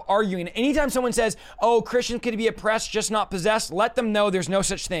 you'll stop arguing. Anytime someone says, oh, Christians could be oppressed, just not possessed, let them know there's no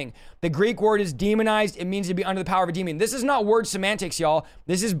such thing. The Greek word is demonized. It means to be under the power of a demon. This is not word semantics, y'all.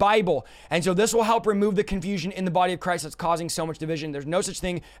 This is Bible. And so this will help remove the confusion in the body of Christ that's causing so much division. There's no such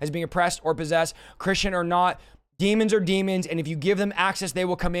thing as being oppressed or possessed, Christian or not. Demons are demons, and if you give them access, they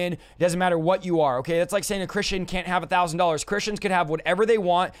will come in. It doesn't matter what you are, okay? That's like saying a Christian can't have $1,000. Christians could have whatever they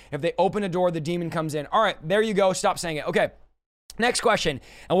want. If they open a door, the demon comes in. All right, there you go. Stop saying it. Okay, next question.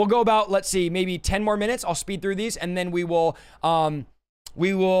 And we'll go about, let's see, maybe 10 more minutes. I'll speed through these, and then we will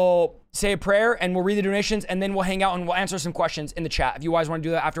say a prayer and we'll read the donations and then we'll hang out and we'll answer some questions in the chat. If you guys want to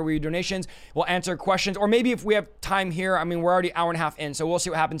do that after we read donations, we'll answer questions, or maybe if we have time here, I mean, we're already an hour and a half in, so we'll see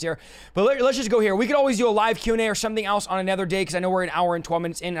what happens here. But let's just go here. We could always do a live Q&A or something else on another day because I know we're an hour and 12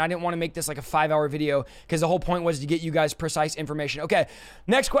 minutes in and I didn't want to make this like a 5-hour video because the whole point was to get you guys precise information. Okay,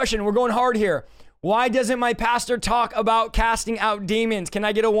 next question. We're going hard here. Why doesn't my pastor talk about casting out demons? Can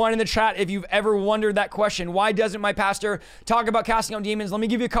I get a 1 in the chat if you've ever wondered that question? Why doesn't my pastor talk about casting out demons? Let me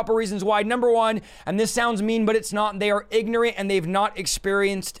give you a couple reasons why. Number one, and this sounds mean, but it's not, they are ignorant and they've not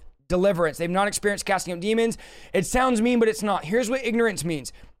experienced deliverance. They've not experienced casting out demons. It sounds mean, but it's not. Here's what ignorance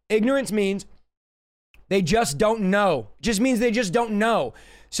means. Ignorance means they just don't know. Just means they just don't know.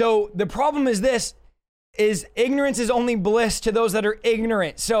 So the problem is this, is ignorance is only bliss to those that are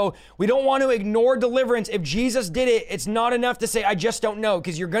ignorant. So we don't want to ignore deliverance. If Jesus did it, it's not enough to say, I just don't know,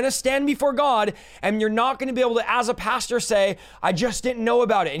 because you're going to stand before God and you're not going to be able to, as a pastor, say, I just didn't know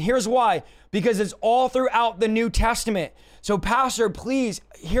about it. And here's why, because it's all throughout the New Testament. So pastor, please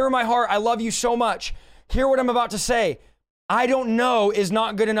hear my heart. I love you so much. Hear what I'm about to say. I don't know is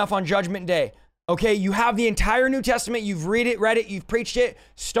not good enough on Judgment Day. Okay, you have the entire New Testament. You've read it, you've preached it.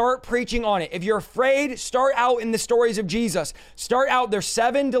 Start preaching on it. If you're afraid, start out in the stories of Jesus. Start out, there's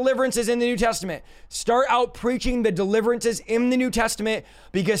 7 deliverances in the New Testament. Start out preaching the deliverances in the New Testament,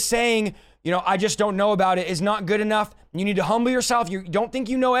 because saying, I just don't know about it is not good enough. You need to humble yourself. You don't think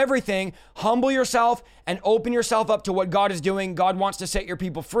you know everything. Humble yourself and open yourself up to what God is doing. God wants to set your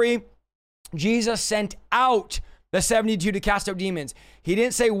people free. Jesus sent out the 72 to cast out demons. He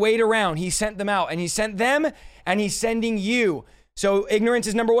didn't say wait around. He sent them out, and he sent them, and he's sending you. So ignorance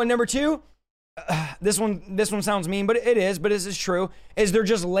is number one. Number two, this one sounds mean, but it is, but this is true, is they're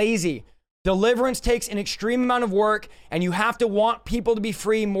just lazy. Deliverance takes an extreme amount of work, and you have to want people to be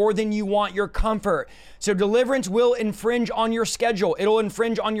free more than you want your comfort. So deliverance will infringe on your schedule. It'll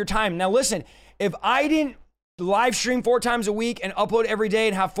infringe on your time. Now listen, if I didn't live stream 4 times a week and upload every day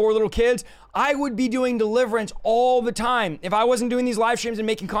and have 4 little kids, I would be doing deliverance all the time. If I wasn't doing these live streams and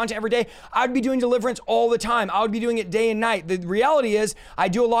making content every day, I'd be doing deliverance all the time. I would be doing it day and night. The reality is I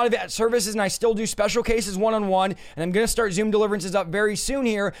do a lot of it at services, and I still do special cases one-on-one, and I'm going to start Zoom deliverances up very soon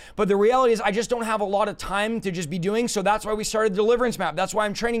here. But the reality is I just don't have a lot of time to just be doing. So that's why we started the Deliverance Map. That's why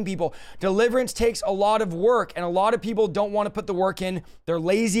I'm training people. Deliverance takes a lot of work, and a lot of people don't want to put the work in. They're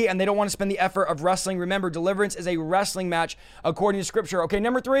lazy and they don't want to spend the effort of wrestling. Remember, deliverance is a wrestling match according to scripture. Okay,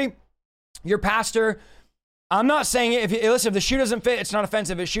 number 3, your pastor, I'm not saying it. If the shoe doesn't fit, it's not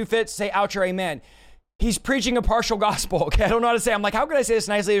offensive. If the shoe fits, say ouch or amen. He's preaching a partial gospel. Okay, I don't know how to say. I'm like, how can I say this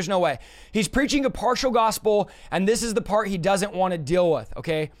nicely? There's no way. He's preaching a partial gospel, and this is the part he doesn't want to deal with.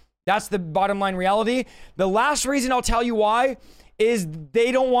 Okay, that's the bottom line reality. The last reason I'll tell you why is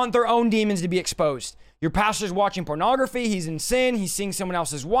they don't want their own demons to be exposed. Your pastor's watching pornography, he's in sin, he's seeing someone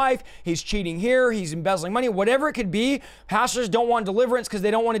else's wife, he's cheating here, he's embezzling money, whatever it could be. Pastors don't want deliverance because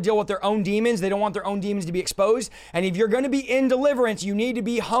they don't want to deal with their own demons. They don't want their own demons to be exposed. And if you're going to be in deliverance, you need to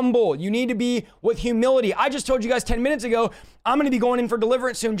be humble. You need to be with humility. I just told you guys 10 minutes ago, I'm going to be going in for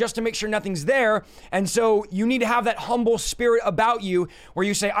deliverance soon just to make sure nothing's there. And so you need to have that humble spirit about you where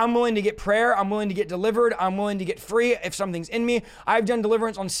you say, I'm willing to get prayer. I'm willing to get delivered. I'm willing to get free if something's in me. I've done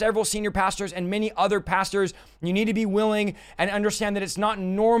deliverance on several senior pastors and many other pastors. You need to be willing and understand that it's not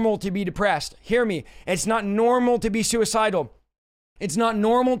normal to be depressed. Hear me. It's not normal to be suicidal. It's not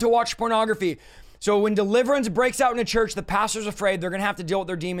normal to watch pornography. So when deliverance breaks out in a church, the pastor's afraid they're going to have to deal with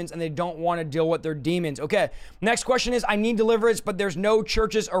their demons, and they don't want to deal with their demons. Okay, next question is, I need deliverance, but there's no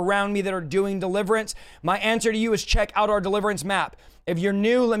churches around me that are doing deliverance. My answer to you is check out our deliverance map. If you're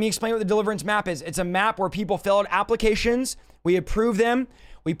new, let me explain what the deliverance map is. It's a map where people fill out applications, we approve them,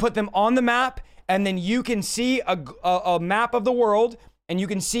 we put them on the map, and then you can see a map of the world, and you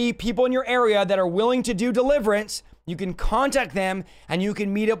can see people in your area that are willing to do deliverance. You can contact them and you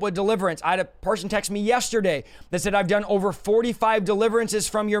can meet up with deliverance. I had a person text me yesterday that said, I've done over 45 deliverances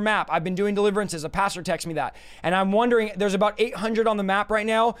from your map. I've been doing deliverances. A pastor texted me that. And I'm wondering, there's about 800 on the map right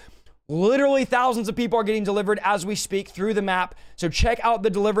now. Literally thousands of people are getting delivered as we speak through the map. So check out the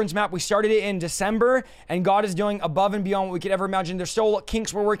deliverance map. We started it in December, and God is doing above and beyond what we could ever imagine. There's still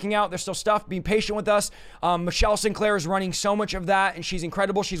kinks we're working out. There's still stuff. Be patient with us. Michelle Sinclair is running so much of that, and she's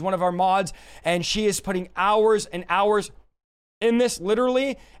incredible. She's one of our mods, and she is putting hours and hours in this,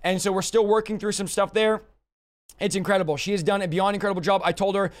 literally. And so we're still working through some stuff there. It's incredible. She has done a beyond incredible job. I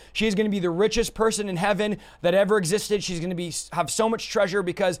told her she's going to be the richest person in heaven that ever existed. She's going to have so much treasure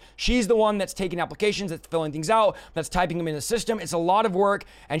because she's the one that's taking applications, that's filling things out, that's typing them in the system. It's a lot of work,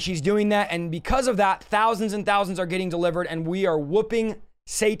 and she's doing that. And because of that, thousands and thousands are getting delivered, and we are whooping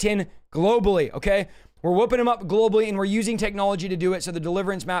Satan globally, okay? We're whooping him up globally, and we're using technology to do it. So the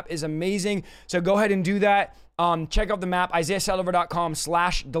deliverance map is amazing. So go ahead and do that. Check out the map,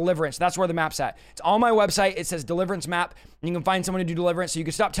 isaiahsaldivar.com/deliverance. That's where the map's at. It's on my website. It says deliverance map. And you can find someone to do deliverance. So you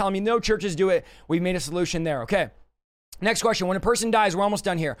can stop telling me no churches do it. We've made a solution there. Okay. Next question. When a person dies, we're almost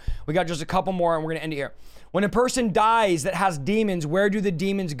done here. We got just a couple more and we're going to end it here. When a person dies that has demons, where do the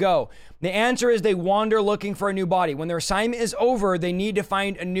demons go? The answer is they wander looking for a new body. When their assignment is over, they need to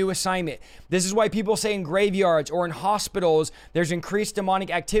find a new assignment. This is why people say in graveyards or in hospitals, there's increased demonic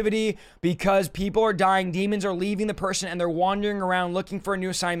activity because people are dying. Demons are leaving the person and they're wandering around looking for a new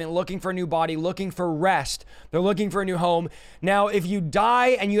assignment, looking for a new body, looking for rest. They're looking for a new home. Now, if you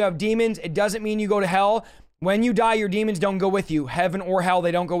die and you have demons, it doesn't mean you go to hell. When you die, your demons don't go with you. Heaven or hell,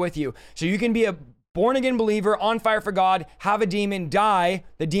 they don't go with you. So you can be a born again believer, on fire for God, have a demon, die,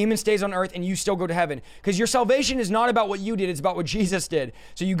 the demon stays on earth, and you still go to heaven. Because your salvation is not about what you did, it's about what Jesus did.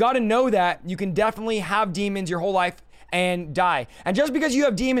 So you got to know that you can definitely have demons your whole life and die. And just because you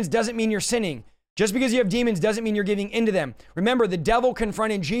have demons doesn't mean you're sinning. Just because you have demons doesn't mean you're giving into them. Remember, the devil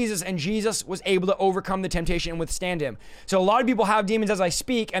confronted Jesus and Jesus was able to overcome the temptation and withstand him. So a lot of people have demons as I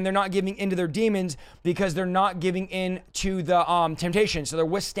speak and they're not giving into their demons because they're not giving in to the temptation. So they're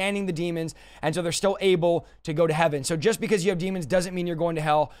withstanding the demons and so they're still able to go to heaven. So just because you have demons doesn't mean you're going to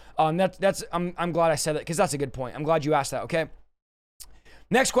hell. I'm glad I said that because that's a good point. I'm glad you asked that, okay?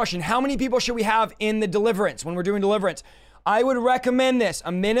 Next question, how many people should we have in the deliverance when we're doing deliverance? I would recommend this,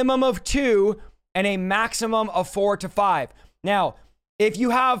 a minimum of 2 and a maximum of 4 to 5. Now, if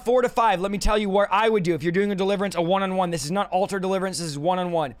you have 4 to 5, let me tell you what I would do. If you're doing a deliverance, a one-on-one, this is not altar deliverance, this is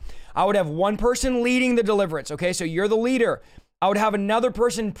one-on-one. I would have one person leading the deliverance, okay? So you're the leader. I would have another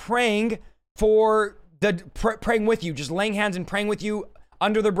person praying praying with you, just laying hands and praying with you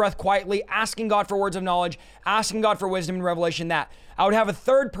under their breath quietly, asking God for words of knowledge, asking God for wisdom and revelation, that. I would have a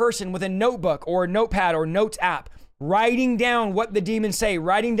third person with a notebook or a notepad or notes app, writing down what the demons say,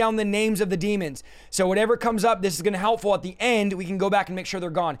 writing down the names of the demons. So whatever comes up, this is going to helpful at the end. We can go back and make sure they're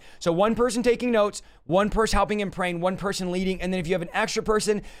gone. So one person taking notes, one person helping and praying, one person leading. And then if you have an extra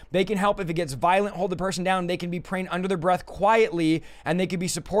person, they can help. If it gets violent, hold the person down. They can be praying under their breath quietly and they could be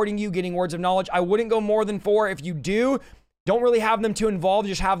supporting you, getting words of knowledge. I wouldn't go more than 4. If you do, don't really have them too involved,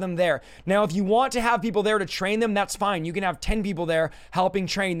 just have them there. Now, if you want to have people there to train them, that's fine. You can have 10 people there helping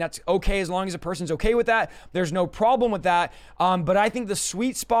train. That's okay as long as a person's okay with that. There's no problem with that. But I think the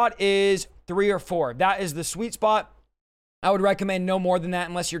sweet spot is 3 or 4. That is the sweet spot. I would recommend no more than that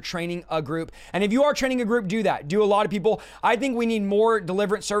unless you're training a group. And if you are training a group, do that. Do a lot of people. I think we need more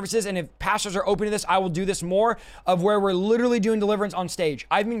deliverance services. And if pastors are open to this, I will do this more of where we're literally doing deliverance on stage.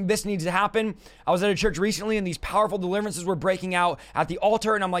 I think this needs to happen. I was at a church recently and these powerful deliverances were breaking out at the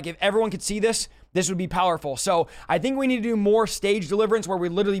altar. And I'm like, if everyone could see this, this would be powerful. So I think we need to do more stage deliverance where we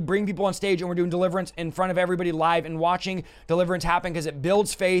literally bring people on stage and we're doing deliverance in front of everybody live and watching deliverance happen because it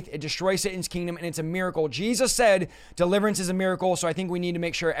builds faith, it destroys Satan's kingdom, and it's a miracle. Jesus said deliverance is a miracle. So I think we need to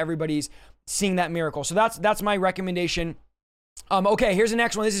make sure everybody's seeing that miracle. So that's my recommendation. Okay, here's the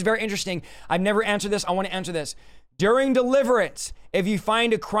next one. This is very interesting. I've never answered this. I want to answer this. During deliverance, if you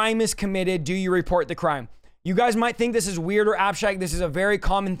find a crime is committed, do you report the crime? You guys might think this is weird or abstract. This is a very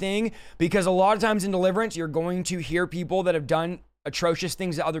common thing because a lot of times in deliverance, you're going to hear people that have done atrocious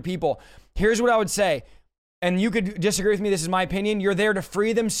things to other people. Here's what I would say, and you could disagree with me. This is my opinion. You're there to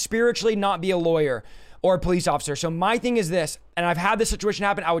free them spiritually, not be a lawyer or a police officer. So my thing is this, and I've had this situation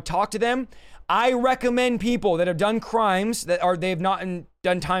happen. I would talk to them. I recommend people that have done crimes that they have not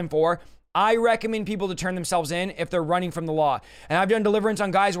done time for. I recommend people to turn themselves in if they're running from the law. And I've done deliverance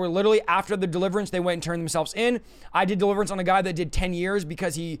on guys where literally after the deliverance, they went and turned themselves in. I did deliverance on a guy that did 10 years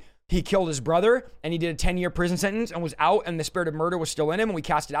because he killed his brother and he did a 10-year prison sentence and was out and the spirit of murder was still in him and we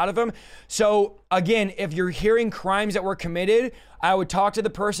cast it out of him. So again, if you're hearing crimes that were committed, I would talk to the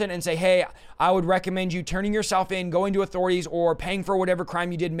person and say, hey, I would recommend you turning yourself in, going to authorities or paying for whatever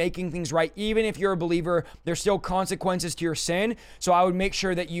crime you did, making things right. Even if you're a believer, there's still consequences to your sin. So I would make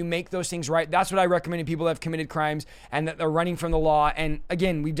sure that you make those things right. That's what I recommend to people that have committed crimes and that they're running from the law. And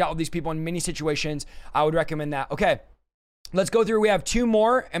again, we've dealt with these people in many situations. I would recommend that. Okay. Let's go through. We have 2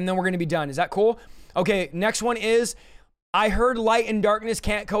 more and then we're going to be done. Is that cool? Okay. Next one is, I heard light and darkness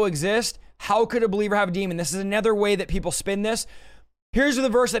can't coexist. How could a believer have a demon? This is another way that people spin this. Here's the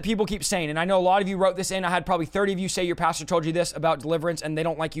verse that people keep saying. And I know a lot of you wrote this in. I had probably 30 of you say your pastor told you this about deliverance and they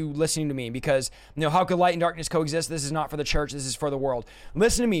don't like you listening to me because, how could light and darkness coexist? This is not for the church. This is for the world.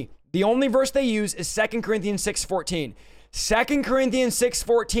 Listen to me. The only verse they use is 2 Corinthians 6:14. 2 Corinthians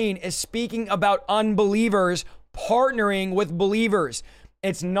 6:14 is speaking about unbelievers partnering with believers.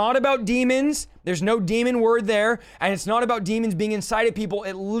 It's not about demons. There's no demon word there. And it's not about demons being inside of people.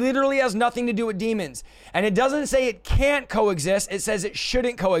 It literally has nothing to do with demons. And it doesn't say it can't coexist. It says it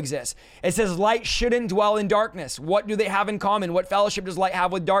shouldn't coexist. It says light shouldn't dwell in darkness. What do they have in common? What fellowship does light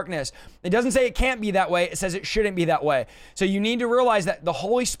have with darkness? It doesn't say it can't be that way. It says it shouldn't be that way. So you need to realize that the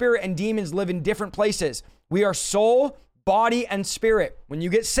Holy Spirit and demons live in different places. We are soul, body and spirit. When you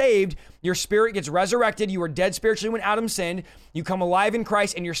get saved, your spirit gets resurrected. You were dead spiritually when Adam sinned. You come alive in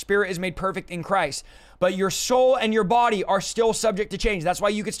Christ, and your spirit is made perfect in Christ. But your soul and your body are still subject to change. That's why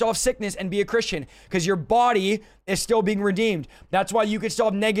you could still have sickness and be a Christian, because your body is still being redeemed. That's why you could still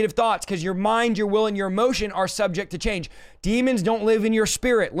have negative thoughts, because your mind, your will, and your emotion are subject to change. Demons don't live in your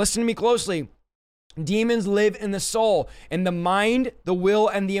spirit. Listen to me closely. Demons live in the soul, in the mind, the will,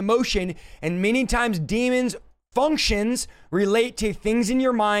 and the emotion. And many times demons' functions relate to things in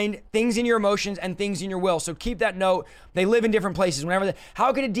your mind, things in your emotions, and things in your will. So keep that note. They live in different places.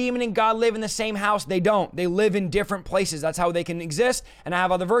 How can a demon and God live in the same house? They don't. They live in different places. That's how they can exist. And I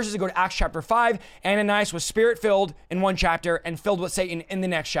have other verses. Go to Acts chapter 5. Ananias was spirit-filled in one chapter and filled with Satan in the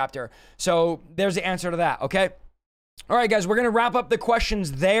next chapter. So there's the answer to that, okay? All right, guys, we're going to wrap up the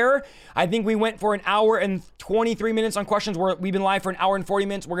questions there. I think we went for an hour and 23 minutes on questions. We've been live for an hour and 40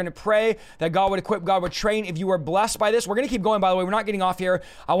 minutes. We're going to pray that God would equip, God would train. If you are blessed by this, we're going to keep going, by the way. We're not getting off here.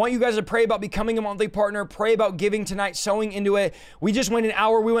 I want you guys to pray about becoming a monthly partner. Pray about giving tonight, sowing into it. We just went an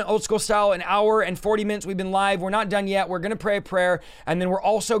hour. We went old school style, an hour and 40 minutes. We've been live. We're not done yet. We're going to pray a prayer, and then we're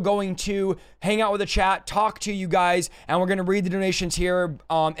also going to hang out with the chat, talk to you guys, and we're going to read the donations here,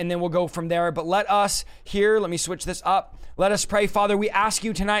 and then we'll go from there. But let me switch this up. Let us pray. Father, we ask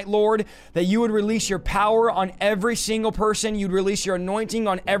you tonight, Lord, that you would release your power on every single person. You'd release your anointing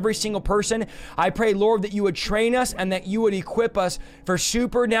on every single person. I pray, Lord, that you would train us and that you would equip us for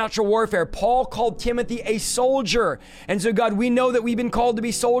supernatural warfare. Paul called Timothy a soldier. And so, God, we know that we've been called to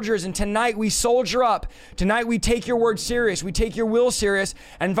be soldiers, and tonight we soldier up. Tonight we take your word serious. We take your will serious.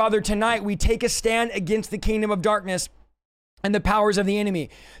 And Father, tonight we take a stand against the kingdom of darkness and the powers of the enemy.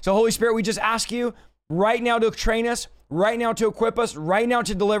 So, Holy Spirit, we just ask you right now to train us, right now to equip us, right now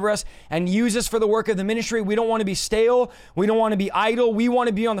to deliver us, and use us for the work of the ministry. We don't want to be stale. We don't want to be idle. We want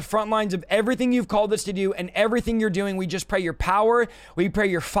to be on the front lines of everything you've called us to do and everything you're doing. We just pray your power, we pray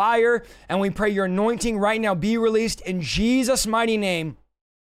your fire, and we pray your anointing right now be released in Jesus' mighty name.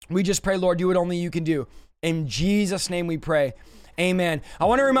 We just pray, Lord, do what only you can do. In Jesus' name we pray. Amen. I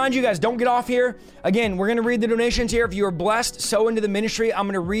want to remind you guys, don't get off here. Again, we're going to read the donations here. If you are blessed, sow into the ministry. I'm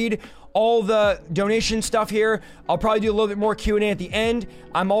going to read all the donation stuff here. I'll probably do a little bit more Q&A at the end.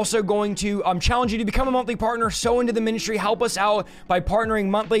 I'm also going to challenge you to become a monthly partner, sow into the ministry, help us out by partnering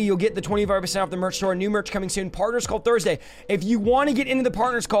monthly. You'll get the 25% off the merch store. New merch coming soon. Partners Call Thursday. If you want to get into the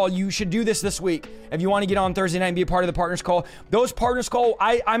Partners Call, you should do this week. If you want to get on Thursday night and be a part of the Partners Call, those Partners Call,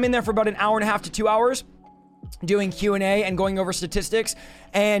 I'm in there for about an hour and a half to 2 hours. Doing Q&A and going over statistics,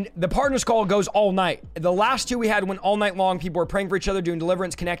 and the Partners Call goes all night. The last two we had went all night long. People were praying for each other, doing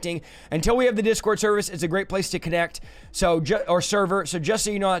deliverance, connecting. Until we have the Discord service, it's a great place to connect. Server. So just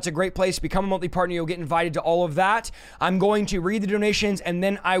so you know, that's a great place. Become a monthly partner. You'll get invited to all of that. I'm going to read the donations, and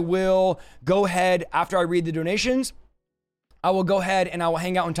then I will go ahead after I read the donations. I will go ahead and I will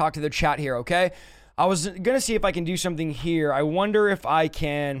hang out and talk to the chat here. Okay. I was gonna see if I can do something here. I wonder if I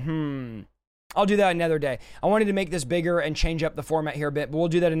can. I'll do that another day. I wanted to make this bigger and change up the format here a bit, but we'll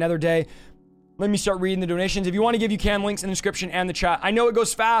do that another day. Let me start reading the donations. If you want to give, you can. Links in the description and the chat. I know it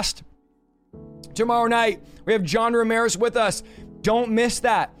goes fast. Tomorrow night, we have John Ramirez with us. Don't miss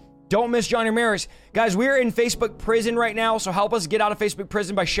that. Don't miss John Ramirez. Guys, we're in Facebook prison right now, so help us get out of Facebook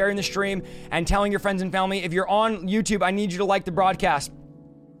prison by sharing the stream and telling your friends and family. If you're on YouTube, I need you to like the broadcast.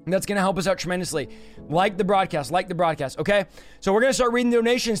 That's going to help us out tremendously. Like the broadcast, okay? So we're going to start reading the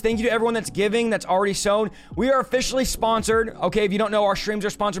donations. Thank you to everyone that's giving, that's already sown. We are officially sponsored, okay? If you don't know, our streams are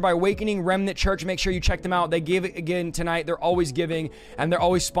sponsored by Awakening Remnant Church. Make sure you check them out. They give again tonight. They're always giving, and they're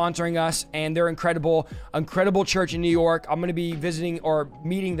always sponsoring us, and they're incredible church in New York. I'm going to be visiting or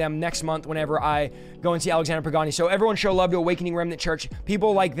meeting them next month whenever I go and see Alexander Pagani. So everyone show love to Awakening Remnant Church.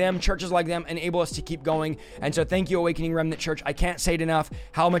 People like them, churches like them, enable us to keep going. And so thank you, Awakening Remnant Church. I can't say it enough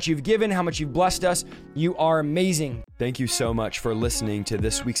how much you've given, how much you've blessed us. You are amazing. Thank you so much for listening to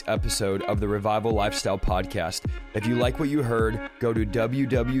this week's episode of the Revival Lifestyle Podcast. If you like what you heard, go to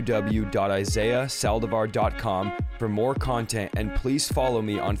www.isaiahsaldivar.com for more content, and please follow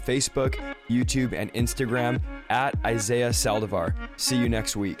me on Facebook, YouTube, and Instagram at Isaiah Saldivar. See you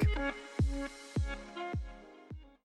next week.